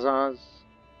 Khazars,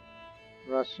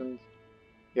 Russians.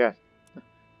 Yeah,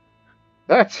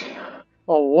 that's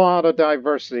a lot of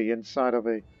diversity inside of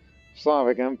a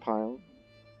Slavic empire.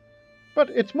 But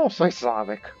it's mostly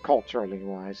Slavic, culturally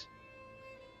wise.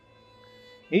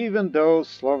 Even though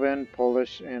Sloven,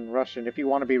 Polish, and Russian, if you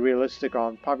want to be realistic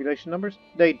on population numbers,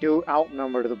 they do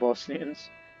outnumber the Bosnians,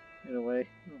 in a way.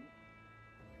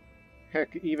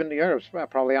 Heck, even the Arabs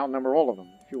probably outnumber all of them,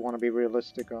 if you want to be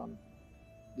realistic on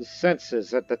the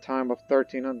census at the time of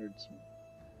 1300s.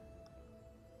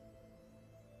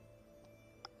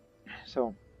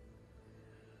 So,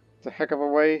 it's a heck of a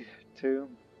way to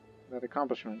that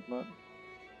accomplishment, but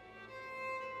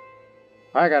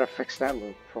I gotta fix that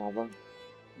little problem.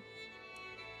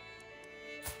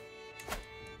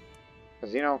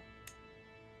 Because, you know,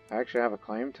 I actually have a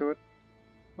claim to it.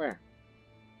 Where?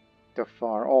 The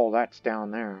far. Oh, that's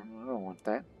down there. I don't want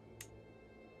that.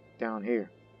 Down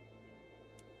here.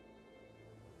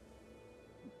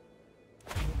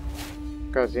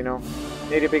 Because, you know,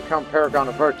 need to become Paragon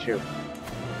of Virtue.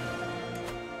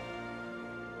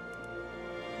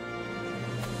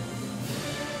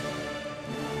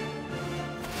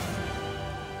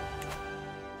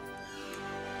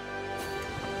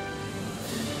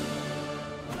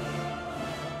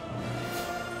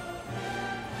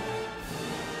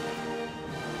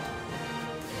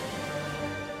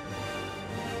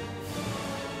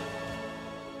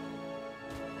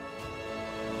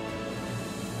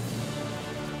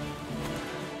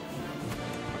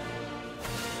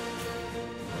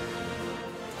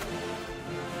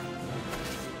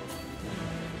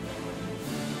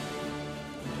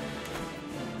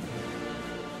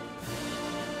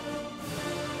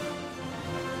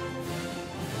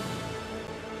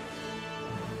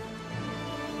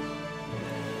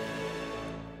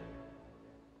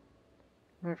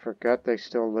 I forgot they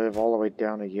still live all the way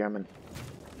down to Yemen.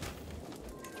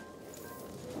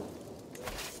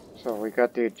 So we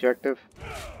got the objective.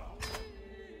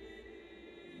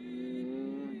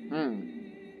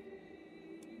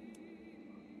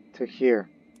 To here.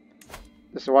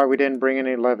 This is why we didn't bring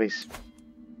any levies.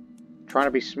 Trying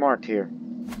to be smart here.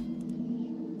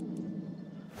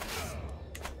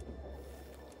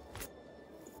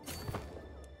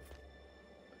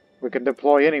 We can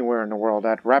deploy anywhere in the world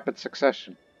at rapid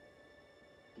succession.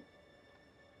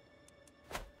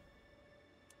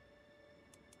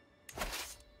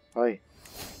 Hey,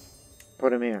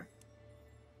 put him here.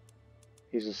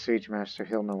 He's a siege master,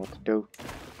 he'll know what to do.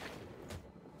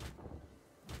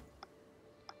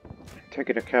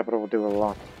 Taking the capital will do a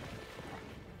lot.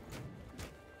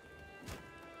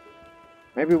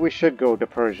 Maybe we should go to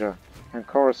Persia and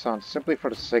Khorasan simply for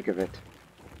the sake of it.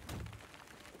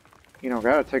 You know,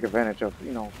 gotta take advantage of,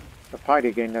 you know, the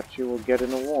fighting gain that you will get in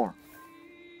the war.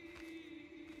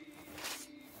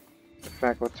 In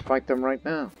fact, let's fight them right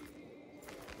now.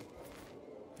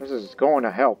 This is going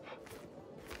to help.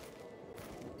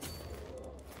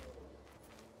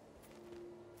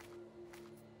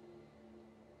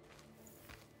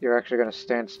 You're actually going to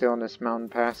stand still in this mountain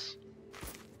pass?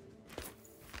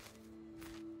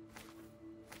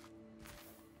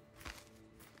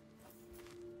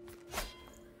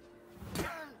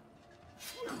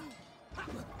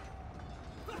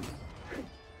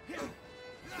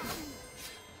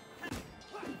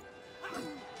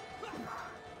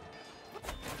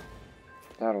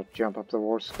 That'll jump up the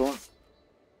war score.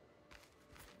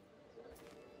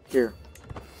 Here.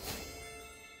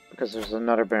 Because there's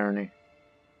another barony.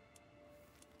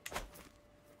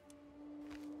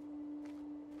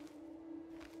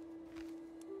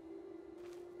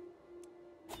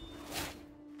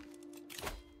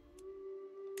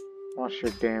 Wash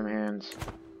your damn hands.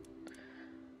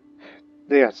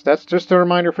 Yes, that's just a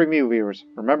reminder from you viewers.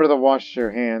 Remember to wash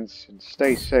your hands and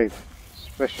stay safe,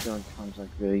 especially in times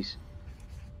like these.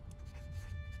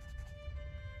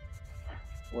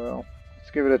 Well,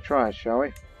 let's give it a try, shall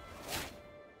we?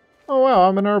 Oh wow,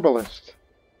 I'm an herbalist.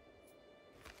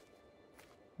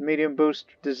 Medium boost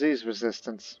disease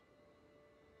resistance.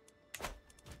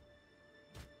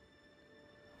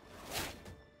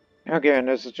 Again,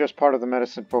 this is just part of the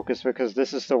medicine focus because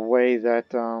this is the way that,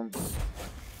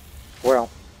 well,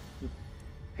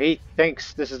 he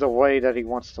thinks this is the way that he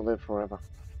wants to live forever.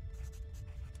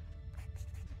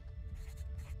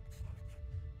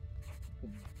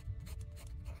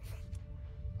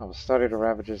 I will study the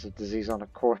ravages of disease on a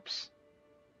corpse.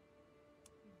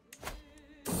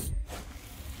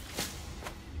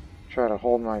 Try to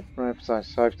hold my breath as I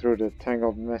sift through the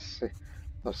tangled mess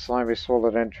of slimy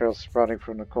swollen entrails sprouting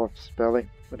from the corpse's belly,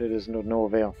 but it is no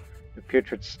avail. The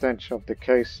putrid stench of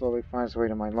decay slowly finds way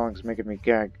to my lungs, making me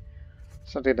gag.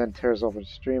 Something then tears over the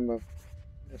stream of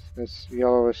this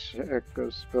yellowish echo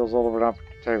spills all over the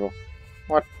table.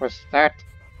 What was that?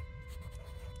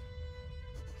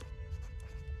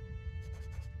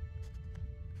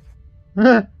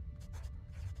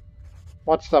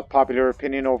 What's the popular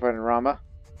opinion over in Rama,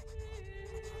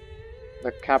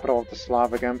 the capital of the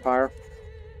Slavic Empire?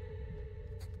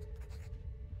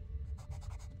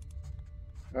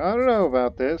 I don't know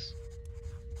about this.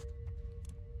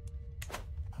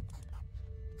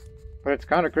 But it's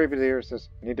kind of creepy to hear it says,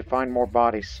 I need to find more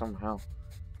bodies somehow.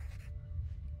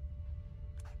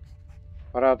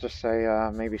 But I'll just say,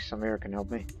 maybe Samir can help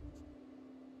me.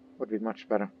 Would be much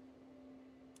better.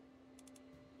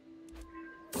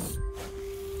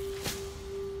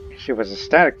 She was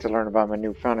ecstatic to learn about my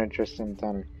newfound interest in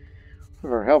anatomy.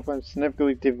 With her help, I'm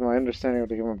significantly deepening my understanding of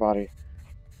the human body.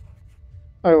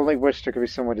 I only wish there could be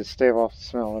some way to stave off the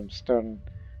smell. I'm starting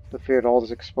to fear that all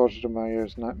this exposure to my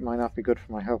ears might not be good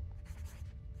for my health.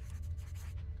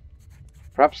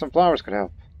 Perhaps some flowers could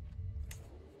help.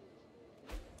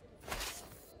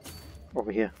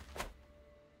 Over here.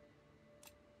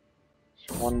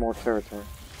 There's one more territory.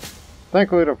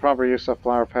 Thankfully, the proper use of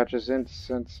flower patches,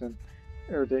 incense, and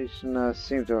irradiation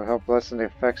seem to help lessen the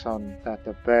effects on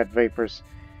the bad vapors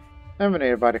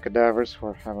emanated by the cadavers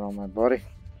we're having on my body.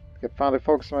 I can finally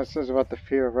focus my senses about the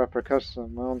fear of repercussions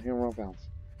on my own humoral balance.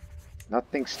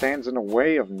 Nothing stands in the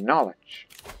way of knowledge.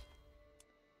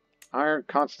 Iron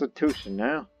Constitution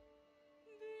now.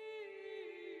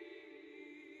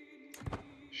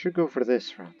 Should go for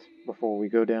this route before we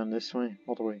go down this way,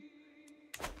 all the way.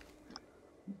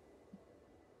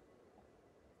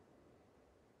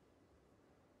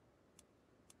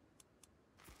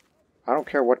 I don't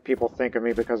care what people think of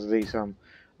me because of these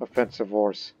offensive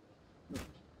wars.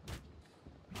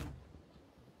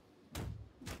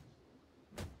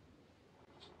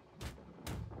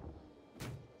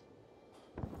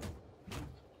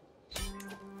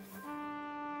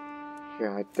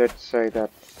 Yeah, I did say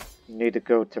that you need to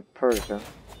go to Persia.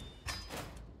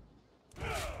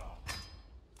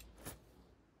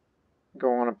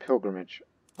 Go on a pilgrimage.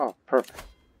 Oh, perfect.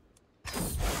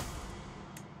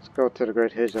 Let's go to the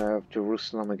Great Hijra of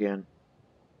Jerusalem again.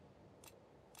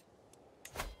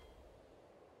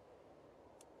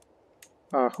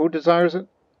 Who desires it?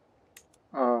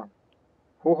 Who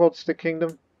holds the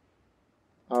kingdom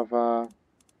of,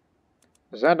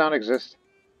 does that not exist?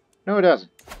 No, it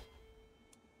doesn't.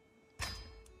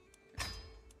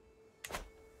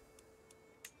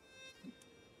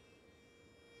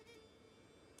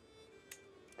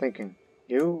 Thinking,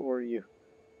 you or you?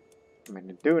 I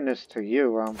mean, doing this to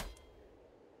you,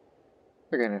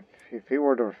 again, if he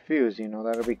were to refuse, you know,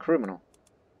 that would be criminal.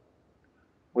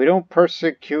 We don't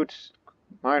persecute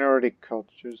minority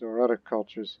cultures or other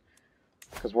cultures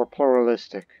because we're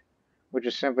pluralistic. We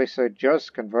just simply say,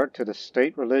 just convert to the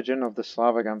state religion of the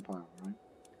Slavic Empire, right?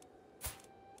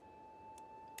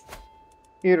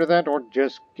 Either that or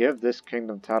just give this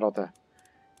kingdom title to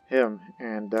him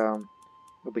and,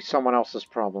 it'll be someone else's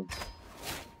problem.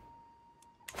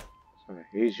 So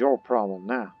he's your problem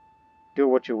now. Do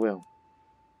what you will.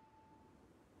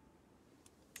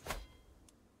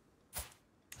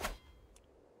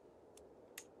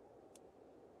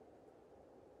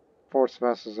 Forced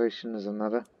vassalization is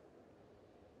another.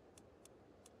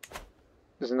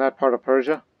 Isn't that part of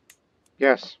Persia?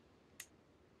 Yes.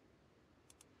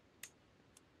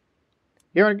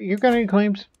 You got any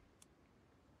claims?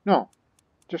 No,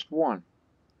 just one.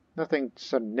 Nothing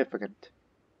significant.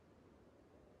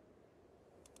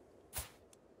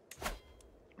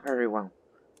 Very well.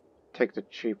 Take the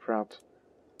cheap route.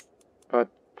 But,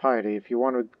 Piety, if you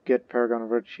want to get Paragon of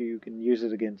Virtue, you can use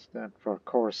it against that for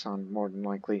Khorasan, more than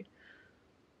likely.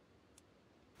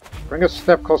 Bring us a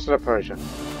step closer to Persia.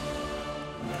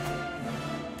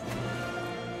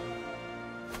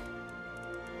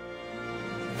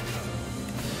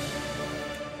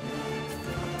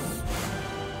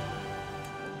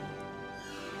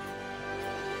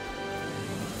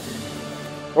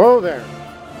 Whoa there!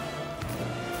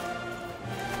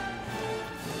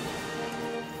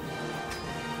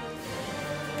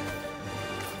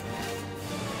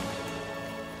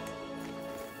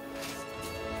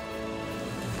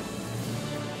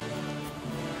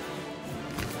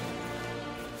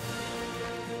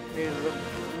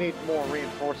 Need more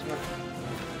reinforcement.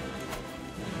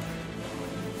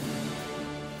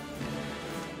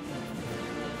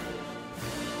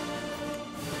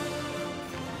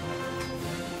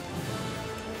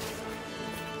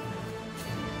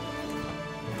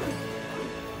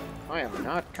 I am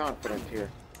not confident here.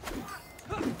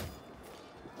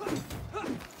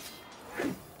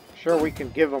 Sure, we can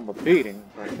give them a beating,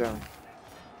 but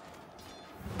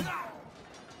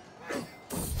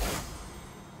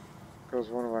goes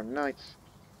one of our knights.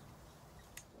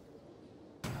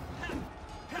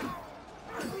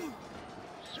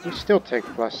 We still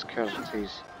take less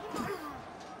casualties,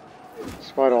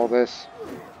 despite all this.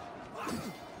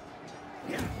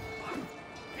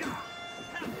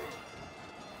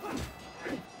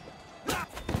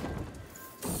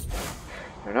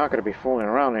 They're not going to be fooling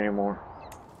around anymore.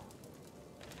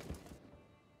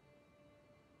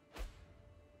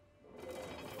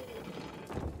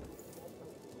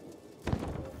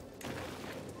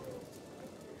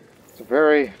 It's a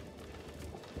very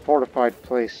fortified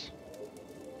place.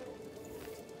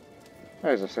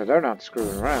 As I said, they're not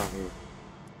screwing around here.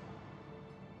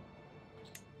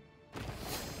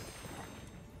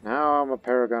 Now I'm a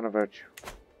Paragon of Virtue.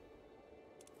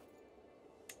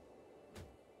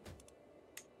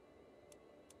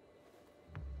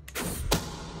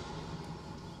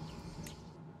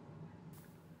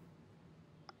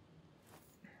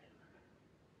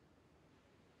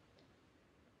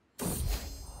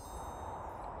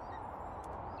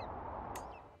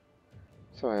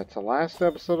 So it's the last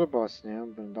episode of Bosnia,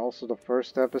 but also the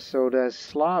first episode as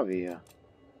Slavia.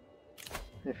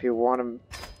 If you want to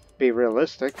be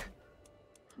realistic.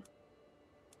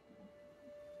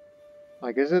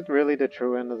 Like, is it really the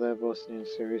true end of the Bosnian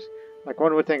series? Like,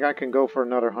 one would think I can go for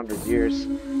another 100 years,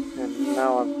 and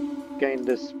now I've gained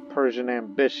this Persian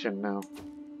ambition now.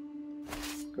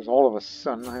 Because all of a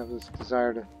sudden I have this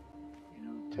desire to,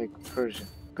 take Persia.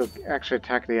 Go actually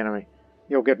attack the enemy.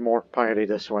 You'll get more piety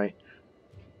this way.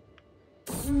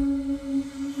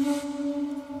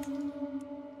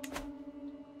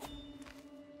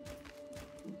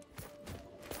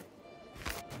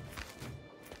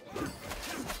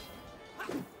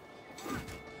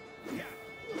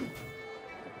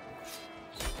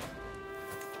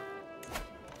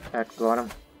 That got him.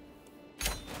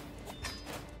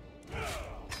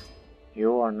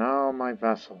 You are now my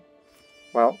vassal.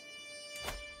 Well,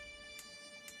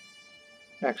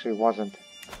 actually wasn't.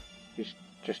 He's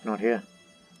just not here.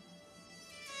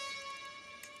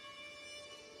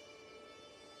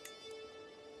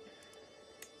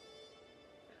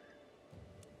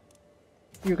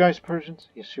 You guys Persians?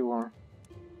 Yes, you are.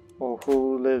 Well,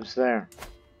 who lives there?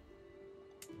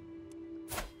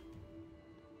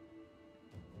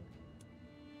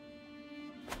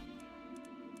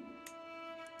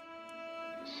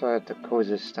 Side to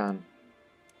Khuzestan.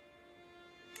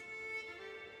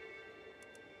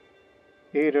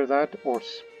 Either that or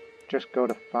just go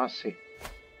to Fassi.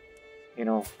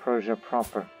 Persia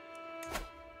proper.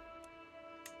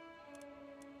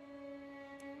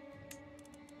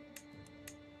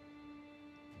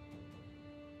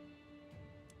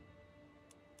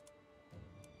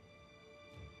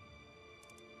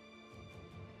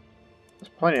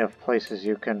 There's plenty of places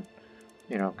you can,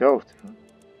 go through.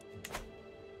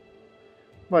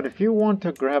 But if you want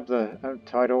to grab the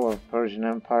title of Persian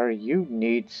Empire, you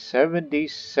need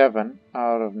 77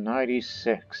 out of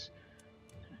 96.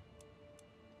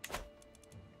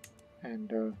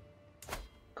 And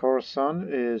Khorasan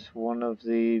is one of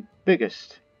the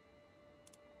biggest.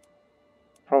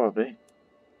 Probably.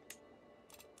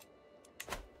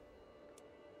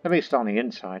 At least on the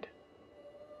inside.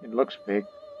 It looks big.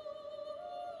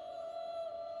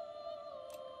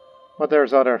 But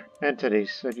there's other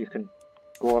entities that you can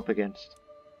go up against.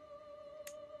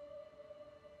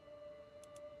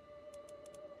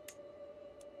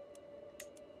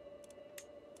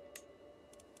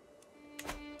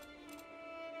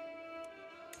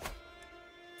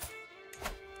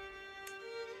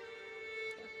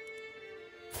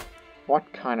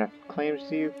 What kind of claims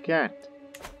do you get?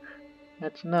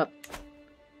 That's nothing.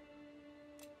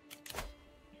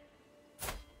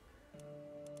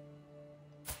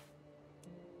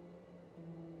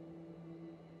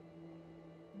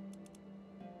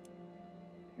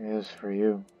 It is for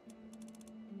you.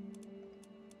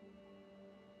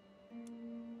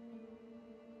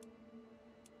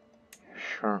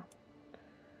 Sure.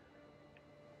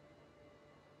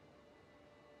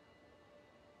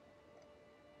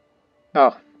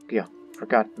 Oh, yeah,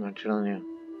 forgot Macedonia.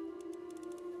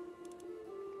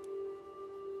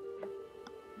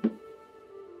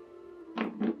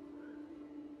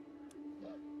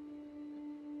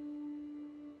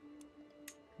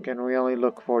 Can we only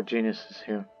look for geniuses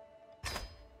here?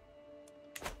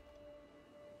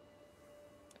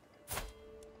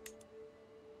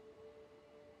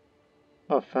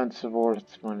 Offensive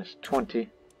ordnance minus 20.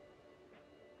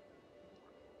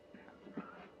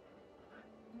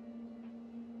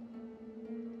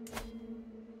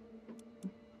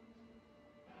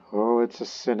 Oh, it's a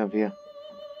sin of you.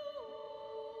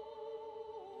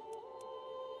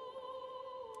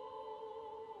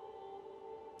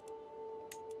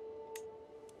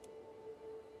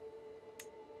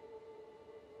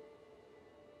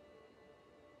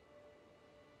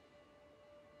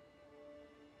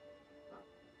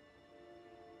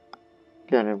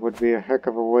 Again, it would be a heck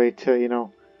of a way to, you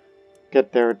know,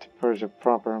 get there to Persia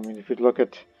proper. I mean, if you look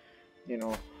at, you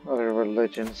know, other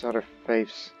religions, other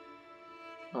faiths,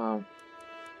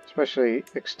 especially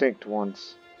extinct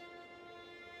ones,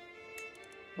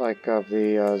 like of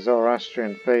the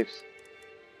Zoroastrian faiths.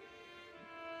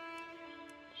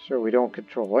 Sure, we don't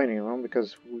control any of them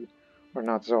because we are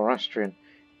not Zoroastrian.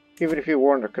 Even if you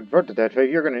weren't to convert to that faith,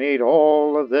 you're going to need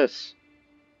all of this,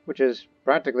 which is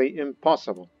practically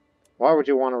impossible. Why would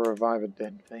you want to revive a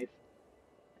dead faith?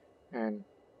 And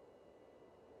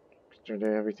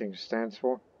consider everything stands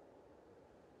for.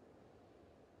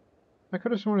 I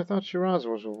could have sworn I thought Shiraz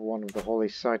was one of the holy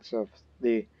sites of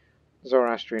the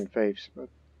Zoroastrian faiths, but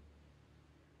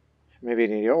maybe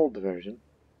the old version.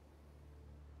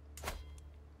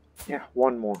 Yeah,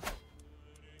 one more.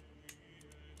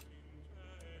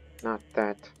 Not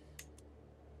that.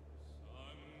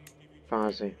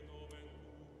 Fazi.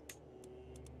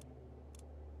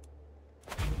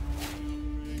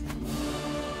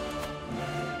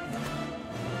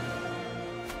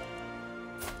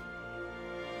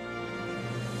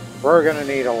 We're gonna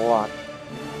need a lot.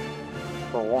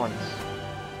 For once.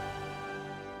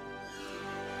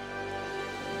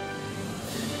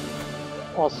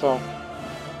 Also,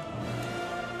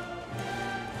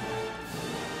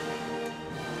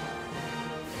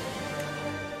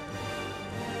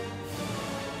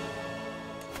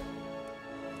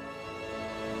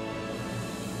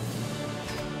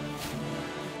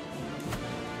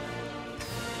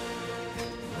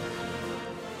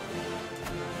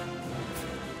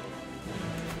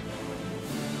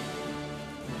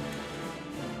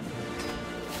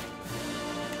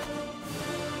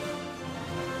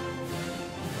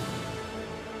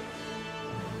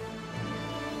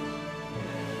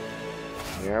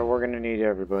 yeah, we're gonna need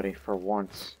everybody for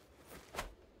once.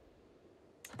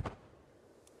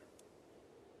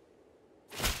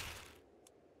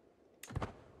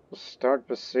 Start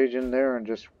besieging there and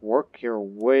just work your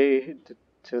way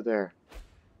to there.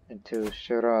 Into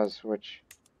Shiraz, which...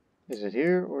 Is it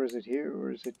here, or is it here,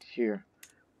 or is it here?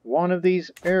 One of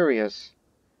these areas,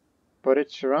 but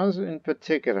it's Shiraz in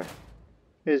particular,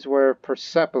 is where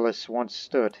Persepolis once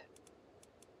stood.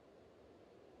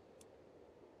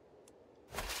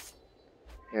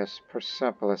 Yes,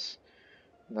 Persepolis,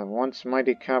 the once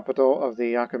mighty capital of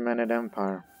the Achaemenid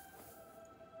Empire.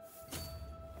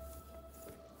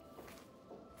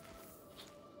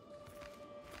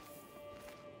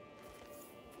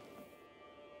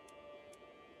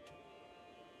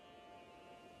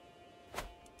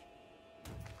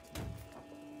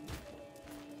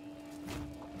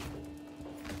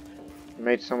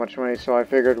 Made so much money, so I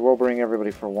figured we'll bring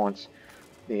everybody for once.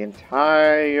 The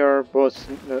entire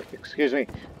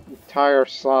entire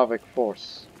Slavic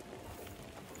force.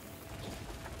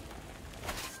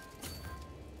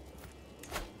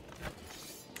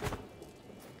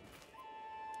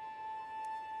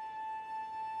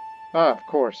 Ah, of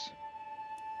course.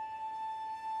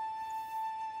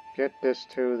 Get this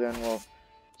too, then we'll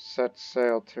set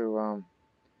sail to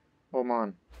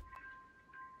Oman.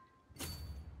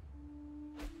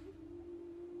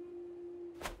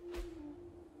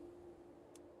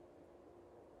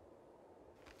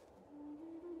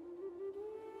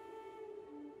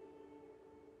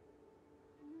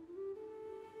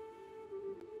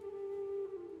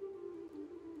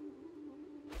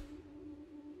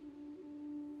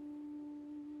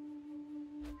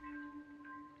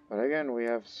 But again, we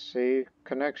have sea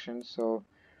connection, so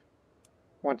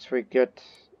once we get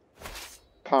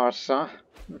Parsa,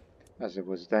 as it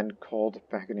was then called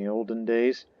back in the olden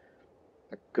days,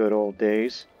 the good old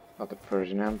days of the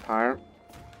Persian Empire,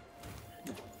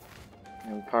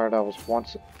 an empire that was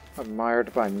once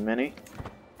admired by many.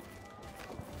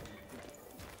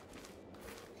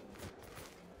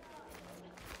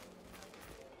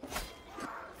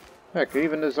 Heck,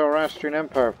 even the Zoroastrian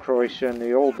Empire of Croatia in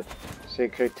the old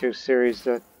CK2 series,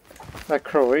 that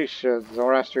Croatia,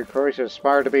 Zoroastrian Croatia,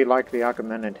 aspired to be like the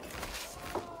Achaemenid.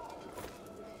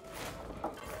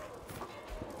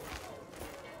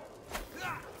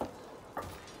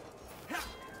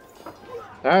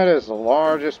 That is the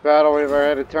largest battle we've ever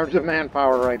had in terms of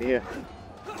manpower right here.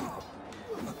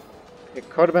 It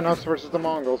could have been us versus the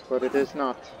Mongols, but it is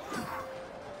not.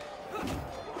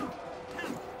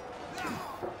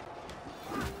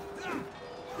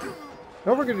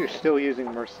 Don't forget you're still using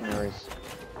mercenaries.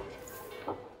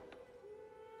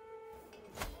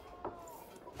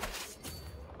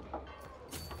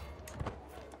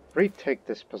 Retake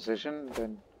this position,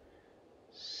 then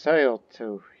sail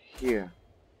to here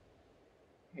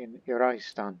in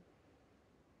Iraistan.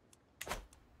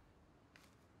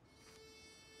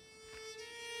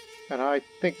 And I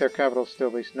think their capital is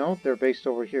still based. No, they're based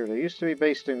over here. They used to be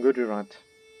based in Gujarat.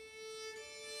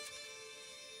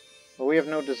 But we have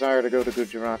no desire to go to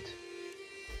Gujarat.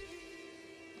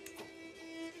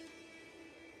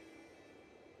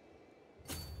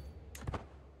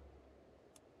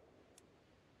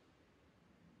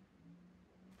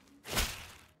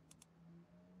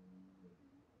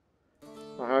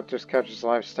 My heart just catches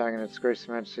life stag in its grace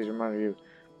and majesty to remind you.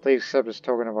 Please accept this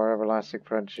token of our everlasting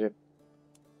friendship.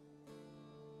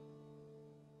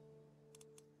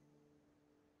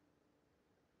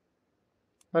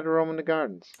 Let her roam in the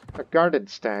gardens. A garden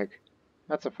stag.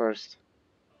 That's a first.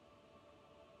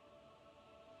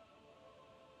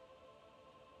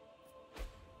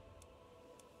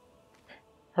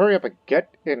 Hurry up and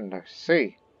get in the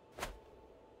sea.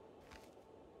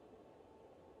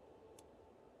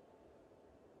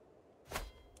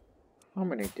 How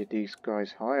many did these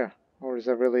guys hire? Or is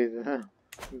there really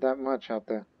that much out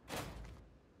there?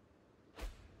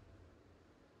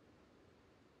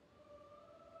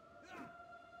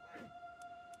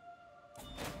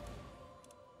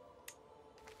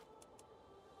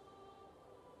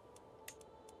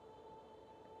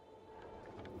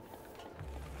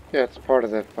 Yeah, it's part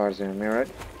of that Farzan,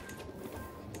 right?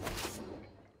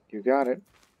 You got it.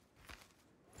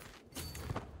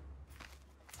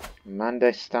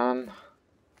 Mandestan.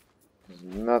 There's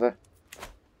another.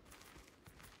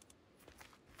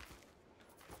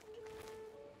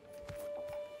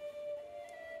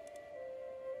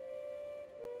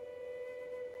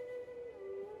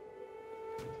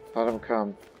 Let him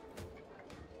come.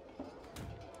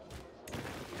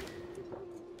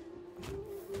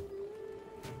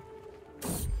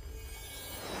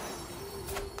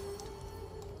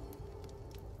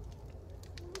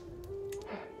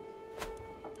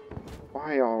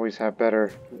 I always have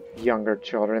better younger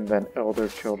children than elder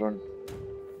children.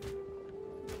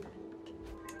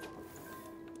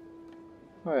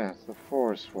 Oh yes, the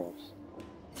forest wolves.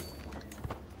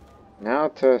 Now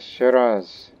to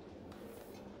Shiraz.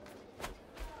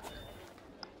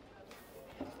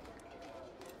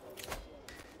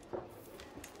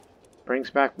 Brings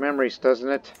back memories, doesn't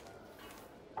it?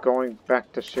 Going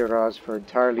back to Shiraz for an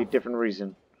entirely different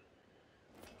reason.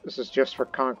 This is just for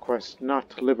conquest,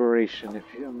 not liberation,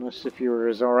 unless if you were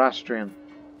a Zoroastrian.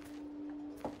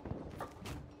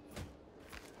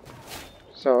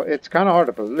 So it's kind of hard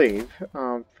to believe,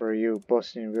 for you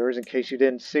Bosnian viewers, in case you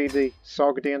didn't see the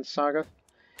Sogdian saga.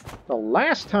 The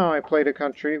last time I played a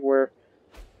country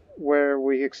where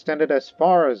we extended as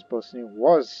far as Bosnia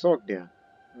was Sogdia,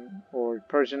 or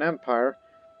Persian Empire,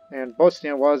 and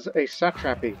Bosnia was a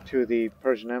satrapy to the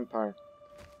Persian Empire.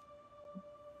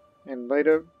 And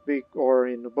later, or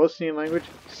in the Bosnian language,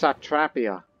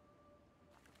 satrapia.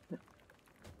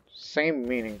 Same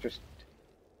meaning, just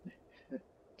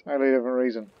entirely different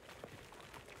reason.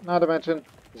 Not to mention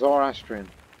Zoroastrian.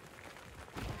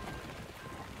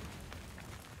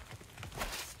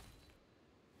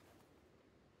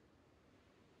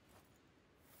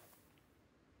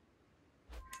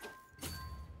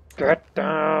 Get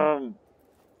them!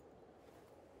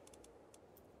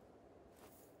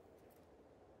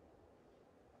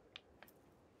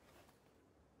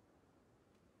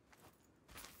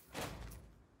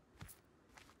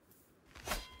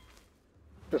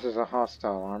 This is a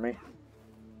hostile army.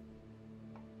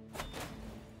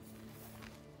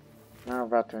 Now I'm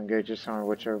about to engage this army,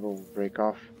 whichever will break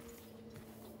off.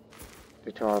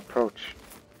 due to our approach.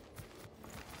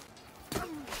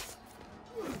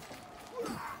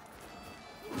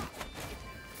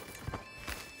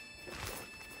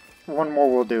 One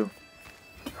more will do.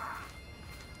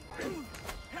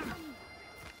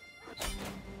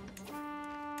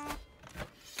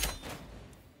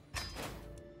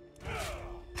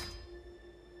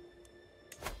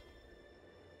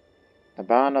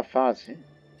 Abana Fazi.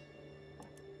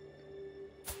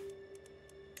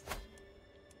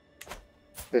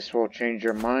 This will change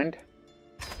your mind.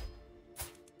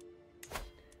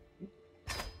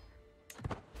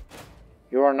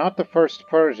 You are not the first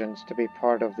Persians to be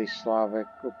part of the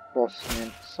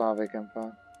Bosnian Slavic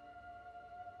Empire.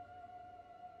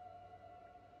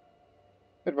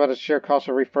 But about the sheer cost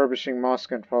of refurbishing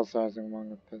mosque and proselytizing among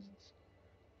the peasants.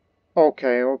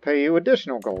 Okay, we'll pay you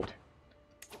additional gold.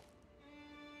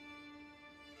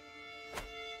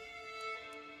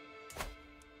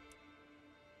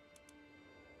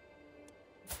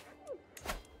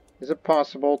 Is it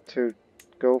possible to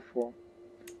go for...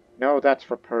 No, that's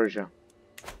for Persia.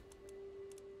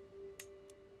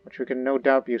 Which we can no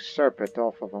doubt usurp it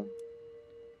off of them.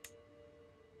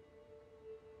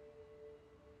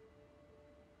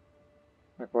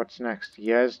 Like what's next?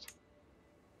 Yezd?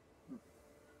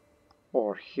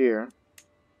 Or here.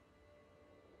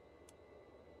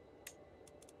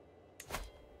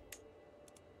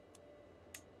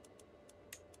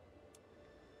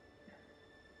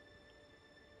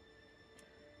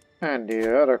 And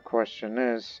the other question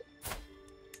is,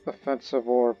 offensive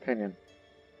or opinion?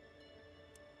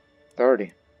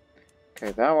 30.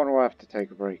 Okay, that one will have to take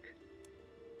a break.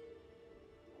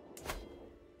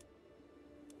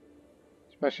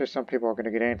 Especially some people are going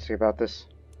to get antsy about this.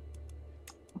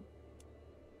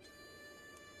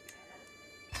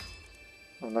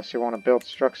 Unless you want to build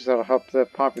structures that'll help the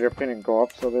popular opinion go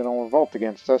up so they don't revolt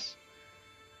against us.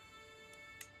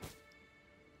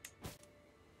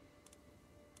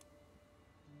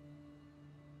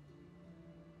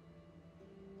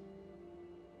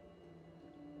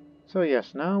 So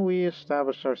yes, now we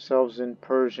establish ourselves in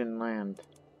Persian land.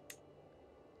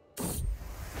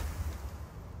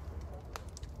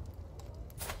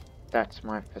 That's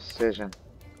my decision.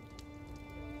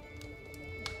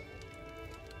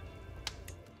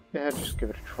 Yeah, just give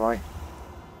it a try.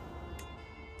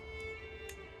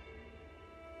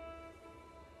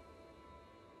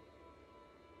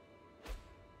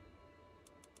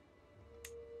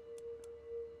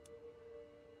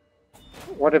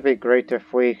 Would it be great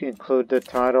if we include the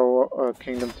title,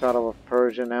 kingdom title of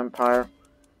Persian Empire?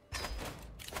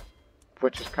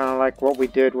 Which is kind of like what we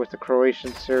did with the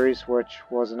Croatian series, which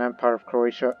was an Empire of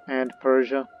Croatia and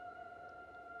Persia.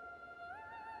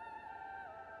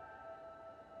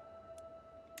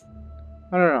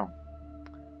 I don't know.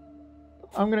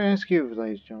 I'm going to ask you,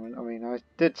 ladies and gentlemen. I mean, I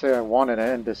did say I wanted to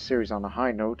end this series on a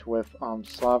high note with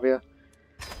Slavia.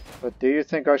 But do you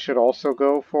think I should also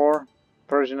go for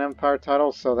Persian Empire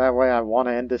title? So that way I want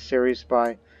to end this series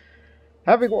by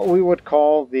having what we would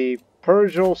call the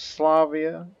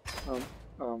Persian-Slavia,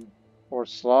 or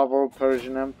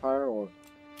Slavo-Persian Empire, or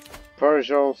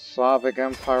Persian-Slavic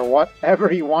Empire,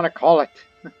 whatever you want to call it,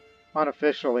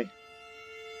 unofficially.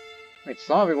 I mean,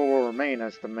 Slavia will remain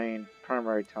as the main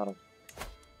primary title.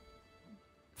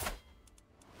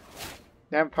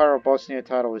 The Empire of Bosnia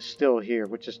title is still here,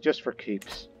 which is just for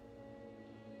keeps.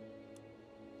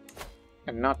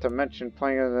 And not to mention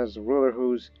playing it as a ruler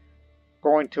who's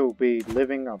going to be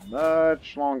living a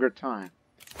much longer time.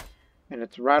 And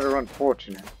it's rather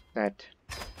unfortunate that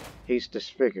he's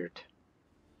disfigured.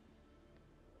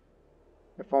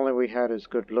 If only we had his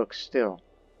good looks still.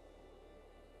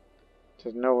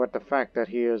 To know what the fact that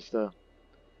he is the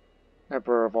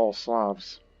Emperor of all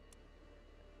Slavs.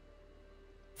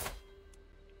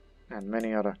 And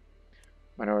many other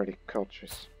minority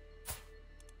cultures.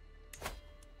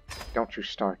 Don't you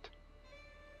start.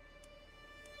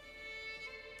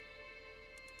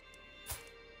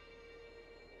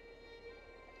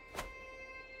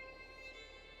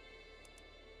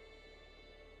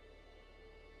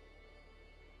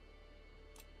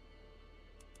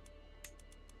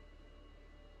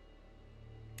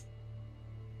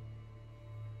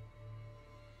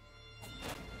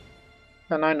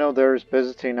 And I know there's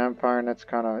Byzantine Empire and it's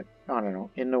kind of, I don't know,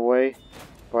 in the way.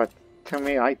 But to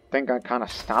me, I think I kind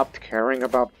of stopped caring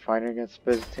about fighting against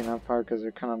Byzantine Empire because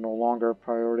they're kind of no longer a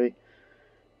priority.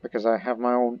 Because I have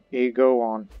my own ego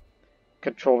on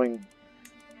controlling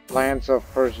lands of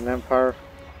Persian Empire.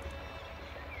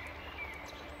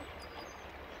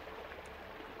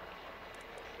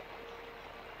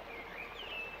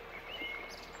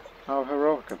 How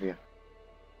heroic of you.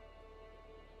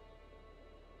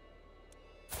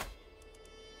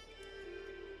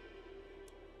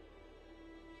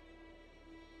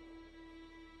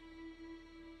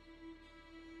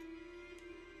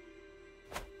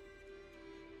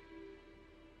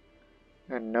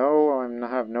 And no, I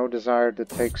have no desire to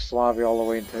take Slavia all the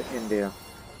way into India.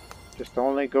 Just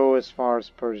only go as far as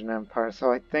Persian Empire.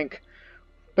 So I think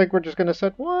we're just going to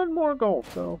set one more goal.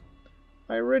 So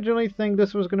I originally think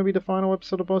this was going to be the final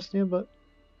episode of Bosnia, but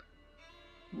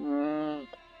I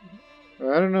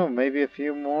don't know, maybe a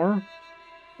few more?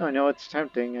 I know it's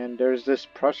tempting, and there's this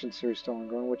Prussian series still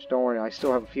ongoing, which don't worry, I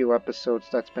still have a few episodes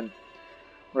that's been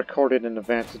recorded in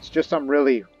advance. It's just I'm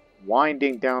really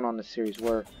winding down on the series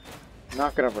where I'm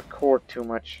not going to record too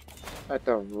much at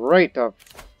the rate of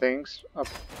things,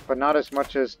 but not as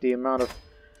much as the amount of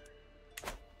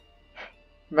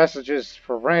messages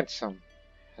for ransom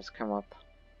has come up.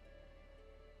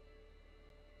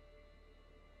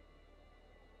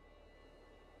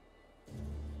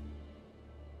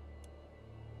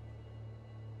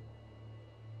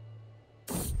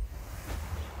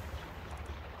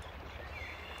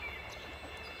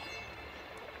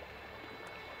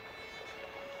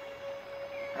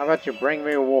 How about you bring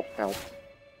me a wolf pelt?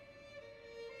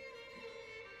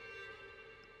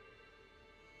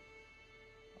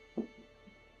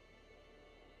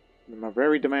 I'm a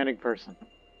very demanding person.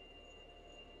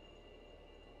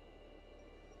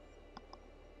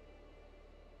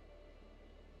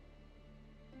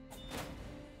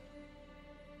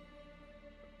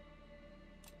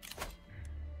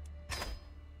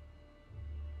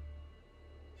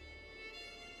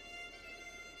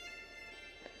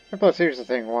 And plus, here's the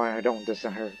thing why I don't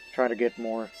desire try to get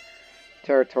more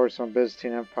territories from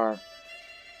Byzantine Empire.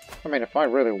 I mean, if I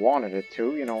really wanted it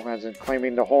to, you know, as in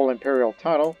claiming the whole imperial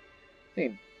title, I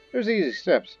mean, there's easy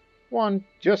steps. One,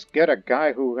 just get a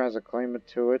guy who has a claimant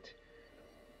to it.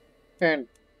 And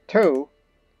two,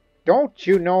 don't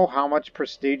you know how much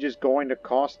prestige is going to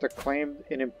cost to claim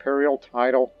an imperial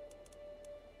title?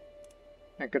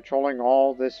 And controlling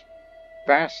all this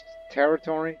vast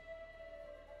territory?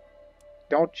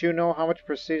 Don't you know how much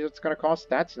prestige it's going to cost?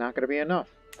 That's not going to be enough.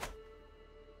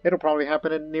 It'll probably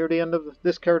happen near the end of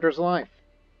this character's life.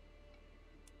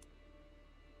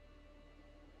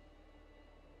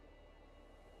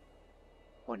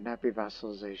 Wouldn't that be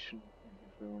vassalization?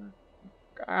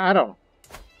 I don't know.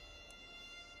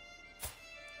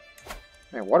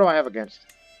 Man, what do I have against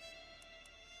it?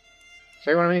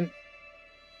 See what I mean?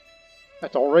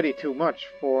 That's already too much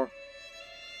for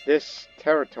this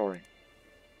territory.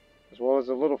 As well as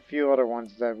a little few other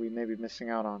ones that we may be missing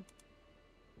out on.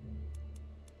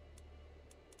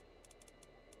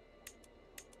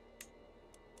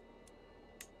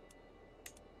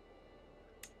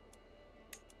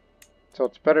 So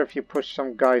it's better if you push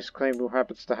some guy's claim who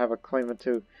happens to have a claimant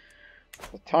to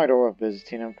the title of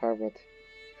Byzantine Empire, but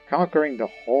conquering the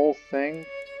whole thing?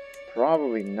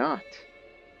 Probably not.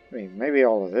 I mean, maybe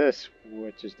all of this,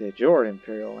 which is de jure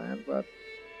imperial land, but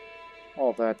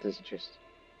all that is just...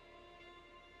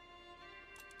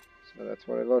 So that's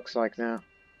what it looks like now.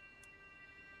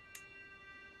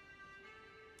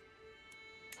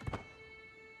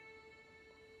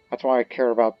 That's why I care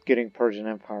about getting Persian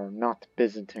Empire, not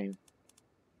Byzantine.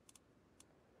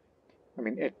 I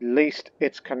mean, at least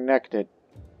it's connected.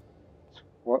 It's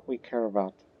what we care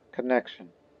about. Connection.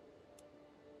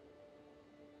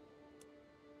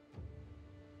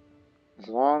 As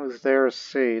long as there's a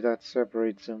sea that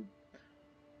separates them,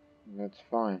 that's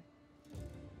fine.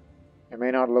 It may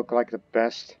not look like the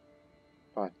best,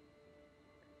 but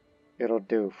it'll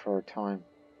do for a time.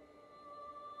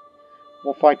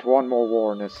 We'll fight one more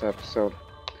war in this episode,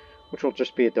 which will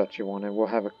just be a duchy one, and we'll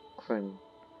have a claim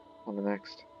on the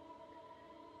next.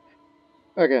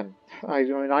 Again, I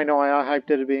know I hyped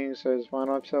it being his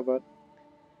final episode, but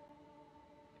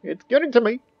it's getting to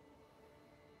me.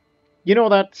 You know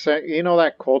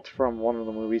that quote from one of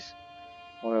the movies,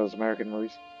 one of those American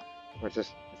movies, where it says,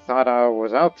 "Thought I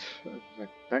was out,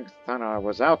 thought I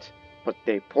was out, but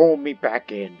they pulled me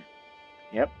back in."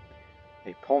 Yep,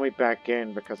 they pull me back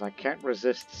in because I can't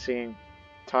resist seeing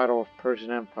the title of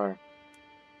Persian Empire.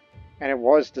 And it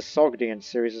was the Sogdian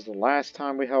series is the last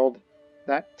time we held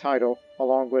that title,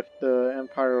 along with the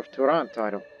Empire of Turan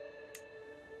title.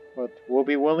 But we'll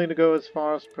be willing to go as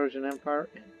far as Persian Empire,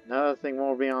 and nothing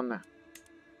more beyond that.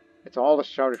 It's all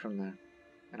started from there.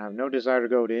 And I have no desire to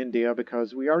go to India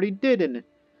because we already did an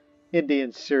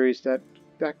Indian series that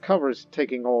covers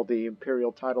taking all the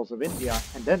imperial titles of India,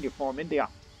 and then you form India.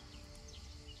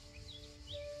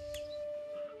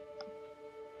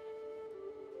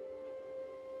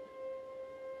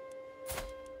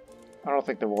 I don't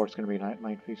think the war's going to be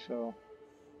lengthy, so...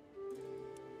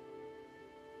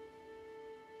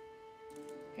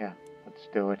 yeah, let's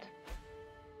do it.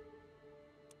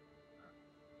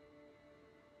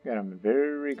 Got him in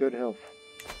very good health.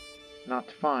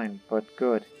 Not fine, but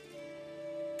good.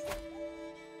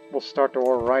 we'll start the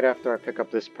war right after I pick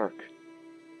up this perk.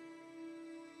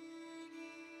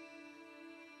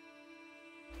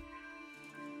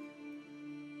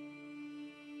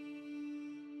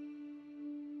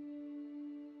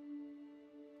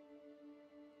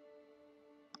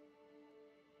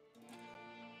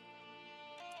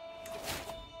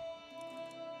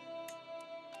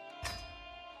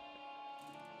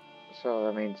 So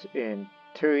that means in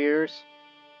 2 years,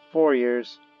 4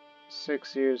 years,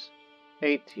 6 years,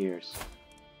 8 years.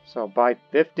 So by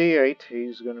 58,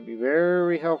 he's going to be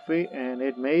very healthy, and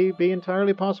it may be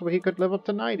entirely possible he could live up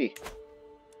to 90.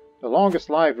 The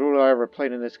longest live ruler I ever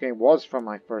played in this game was from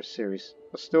my first series,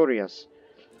 Asturias,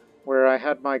 where I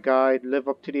had my guy live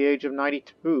up to the age of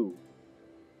 92.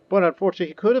 But unfortunately,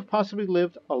 he could have possibly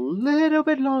lived a little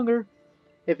bit longer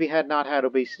if he had not had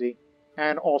obesity,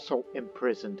 and also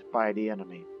imprisoned by the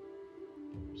enemy.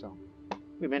 So,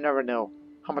 we may never know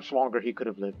how much longer he could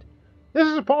have lived. This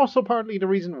is also partly the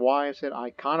reason why I said I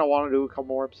kind of want to do a couple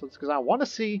more episodes, because I want to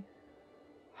see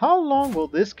how long will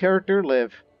this character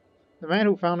live. The man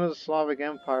who founded the Slavic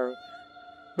Empire,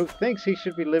 who thinks he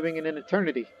should be living in an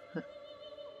eternity.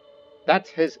 That's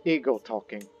his ego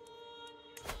talking.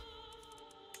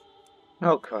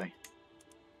 Okay.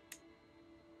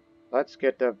 Let's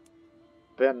get the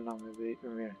the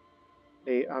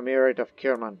Emirate of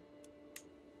Kirman.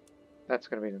 That's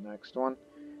going to be the next one.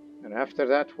 And after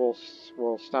that,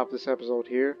 we'll stop this episode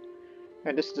here.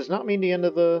 And this does not mean the end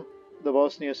of the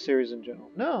Bosnia series in general.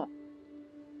 No,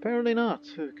 apparently not,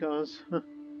 because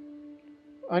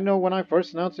I know when I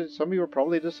first announced it, some of you were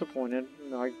probably disappointed.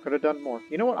 I could have done more.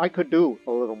 You know what? I could do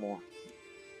a little more.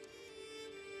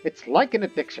 It's like an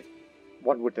addiction,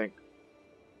 one would think.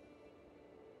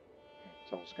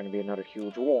 So it's going to be another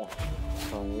huge war.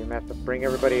 So we're going to have to bring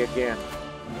everybody again.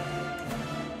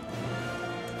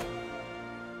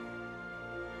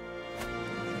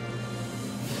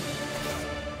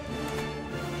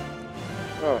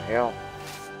 Oh, hell.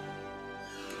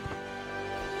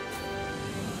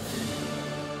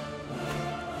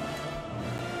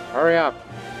 Hurry up.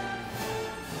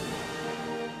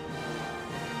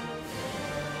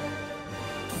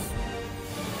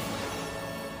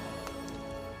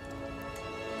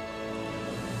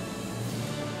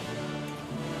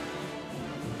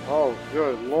 Oh,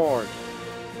 good Lord.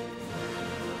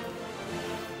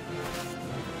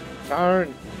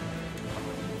 Darn.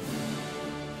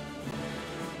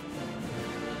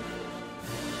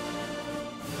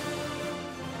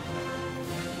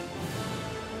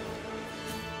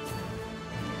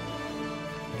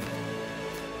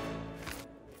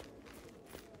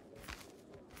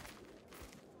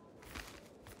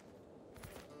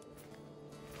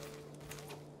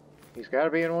 He's got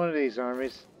to be in one of these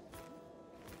armies.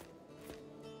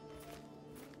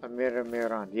 Amir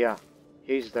Miran, yeah,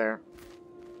 he's there.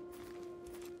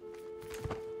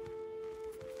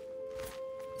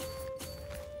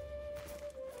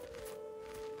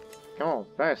 Come on,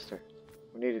 faster.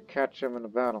 We need to catch him in the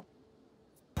battle.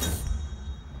 I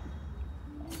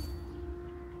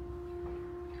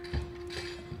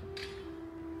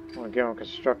want to give him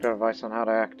constructive advice on how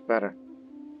to act better.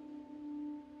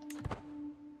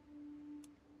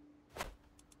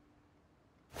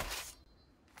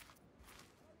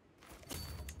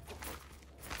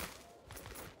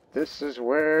 This is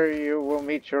where you will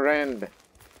meet your end.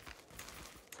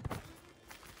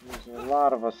 There's a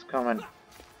lot of us coming.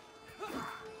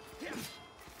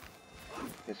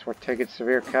 Guess we're taking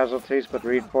severe casualties, but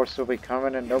reinforcements will be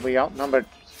coming and they'll be outnumbered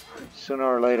sooner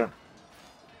or later.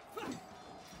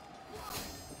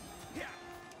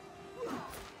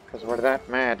 Because we're that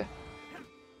mad.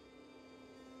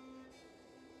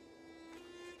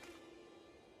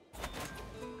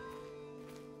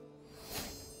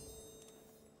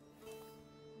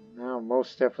 Now,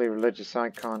 most definitely religious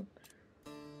icon.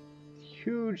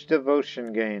 Huge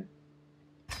devotion gain.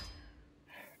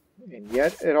 And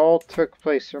yet it all took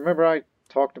place. Remember I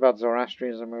talked about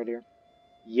Zoroastrianism earlier?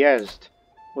 Yezd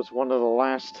was one of the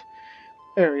last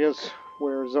areas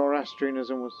where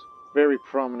Zoroastrianism was very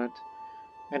prominent.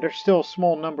 And there's still a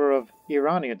small number of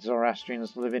Iranian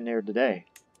Zoroastrians living there today.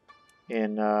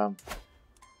 In,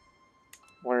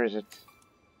 where is it?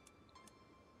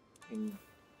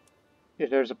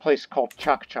 There's a place called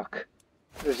Chak.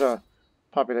 There's a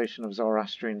population of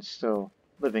Zoroastrians still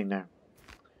living there.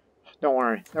 Don't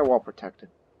worry, they're well protected.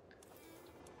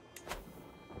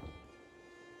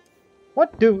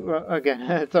 What do... again,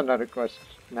 it's another question.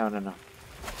 No.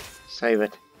 Save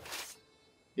it.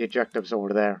 The objective's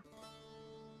over there.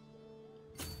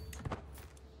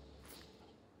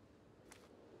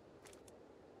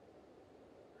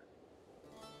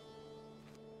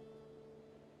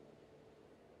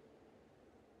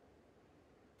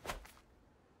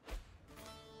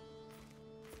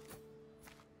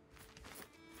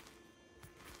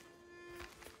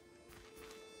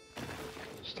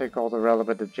 Let's take all the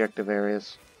relevant objective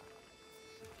areas.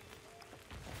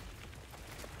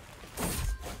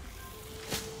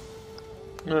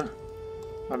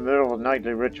 A middle of a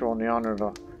nightly ritual in the honor of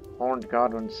the horned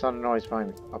god when the sun annoys find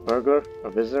me. A burglar, a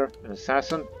visitor, an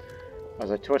assassin.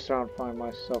 As I twist around, find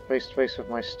myself face to face with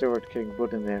my steward, King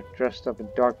Budimir, dressed up in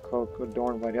dark cloak,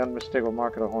 adorned by the unmistakable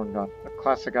mark of the horned god. A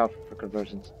classic outfit for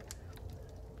conversions.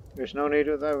 There's no need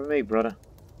of that with me, brother.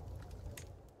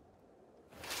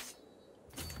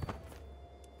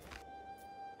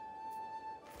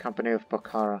 Company of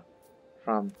Bukhara,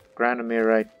 from Grand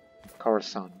Emirate,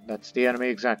 Khorasan. That's the enemy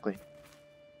exactly.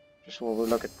 Just what we're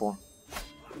looking for.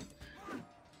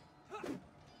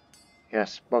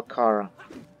 Yes, Bukhara,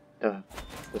 the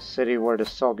city where the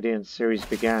Sogdian series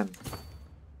began.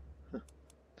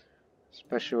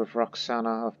 Especially with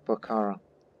Roxana of Bukhara,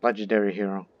 legendary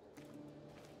hero.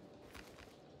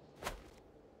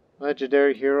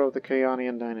 Legendary hero of the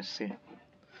Kayanian dynasty.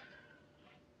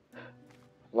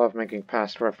 Love making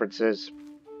past references.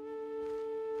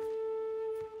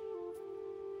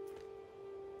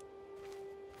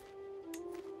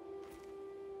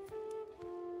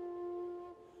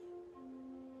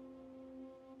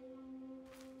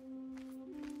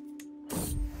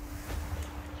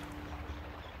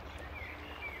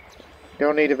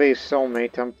 Don't need to be a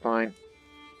soulmate, I'm fine.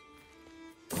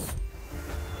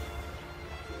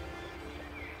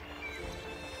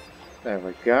 There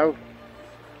we go.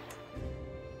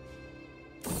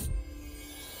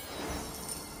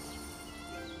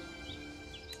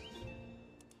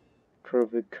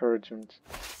 Prove encouragement.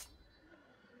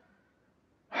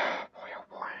 Boy, oh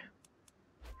boy.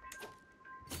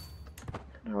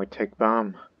 Now we take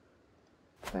bomb.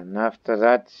 And after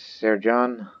that, Sir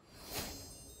John.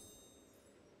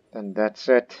 Then that's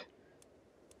it.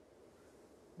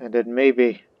 And then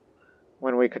maybe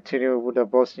when we continue with the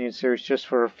Bosnian series just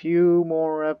for a few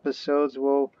more episodes,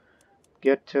 we'll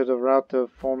get to the route of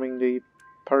forming the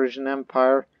Persian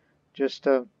Empire just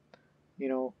to, you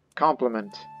know,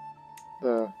 complement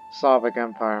the Slavic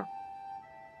Empire.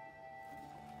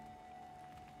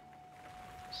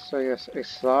 So yes, a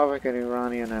Slavic and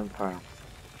Iranian Empire.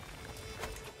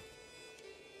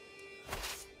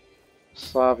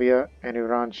 Slavia and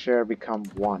Iran share become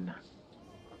one.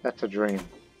 That's a dream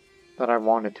that I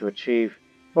wanted to achieve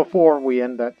before we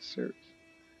end that series.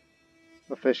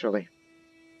 Officially.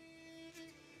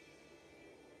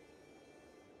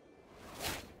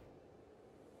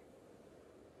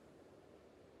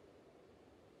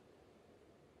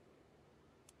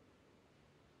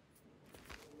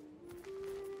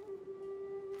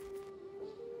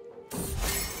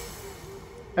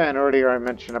 And earlier I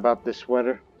mentioned about this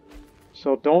weather.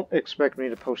 So don't expect me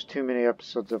to post too many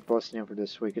episodes of Bosnia for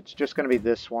this week. It's just going to be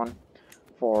this one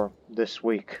for this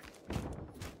week.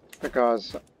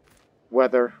 Because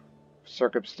weather,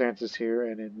 circumstances here,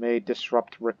 and it may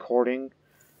disrupt recording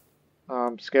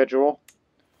schedule.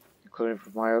 Including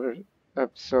for my other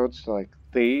episodes like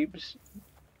Thebes,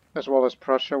 as well as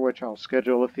Prussia, which I'll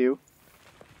schedule a few.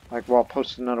 Like, well, I'll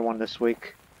post another one this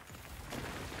week.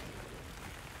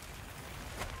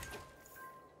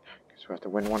 Guess we have to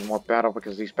win one more battle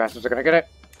because these bastards are gonna get it.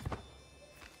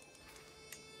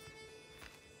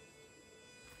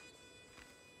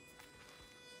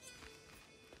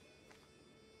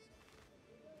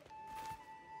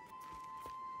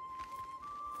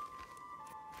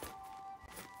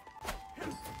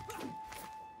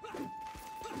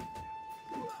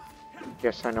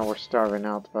 Yes, I know we're starving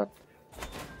out, but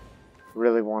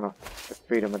really want to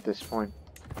defeat them at this point.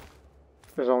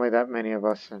 There's only that many of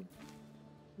us and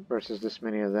versus this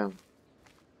many of them.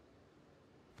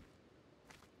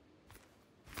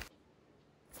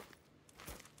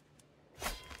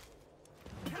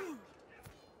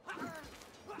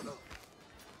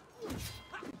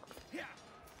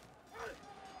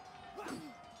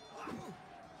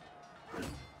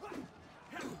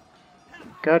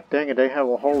 God dang it, they have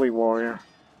a holy warrior.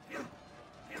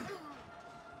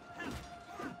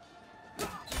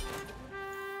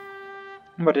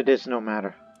 But it is no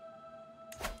matter.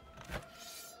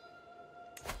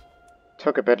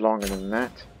 Took a bit longer than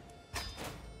that.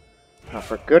 Now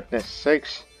for goodness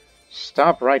sakes,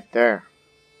 stop right there.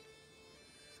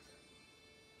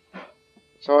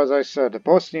 So as I said, the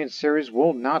Bosnian series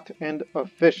will not end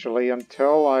officially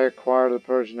until I acquire the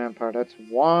Persian Empire. That's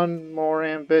one more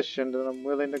ambition that I'm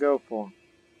willing to go for.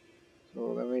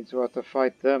 So that means we'll have to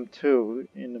fight them too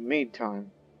in the meantime.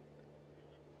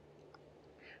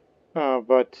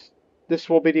 But this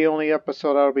will be the only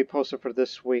episode I'll be posted for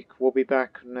this week. We'll be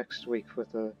back next week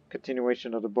with a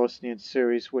continuation of the Bosnian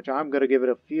series, which I'm going to give it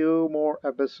a few more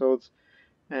episodes,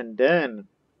 and then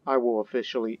I will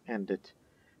officially end it.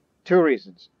 Two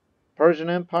reasons. Persian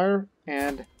Empire,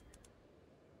 and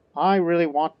I really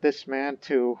want this man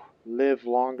to live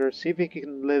longer. See if he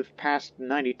can live past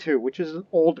 92, which is an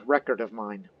old record of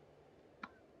mine.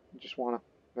 I just want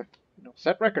to,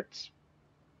 set records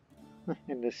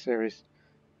in this series.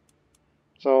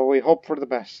 So we hope for the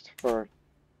best for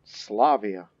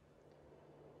Slavia.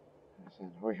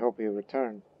 And we hope he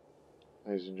return,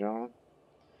 ladies and gentlemen.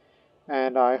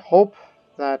 And I hope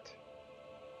that,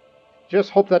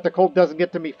 just hope that the cold doesn't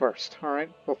get to me first,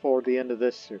 alright, before the end of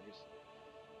this series.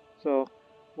 So,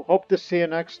 we'll hope to see you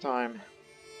next time,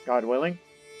 God willing.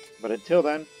 But until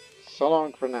then, so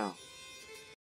long for now.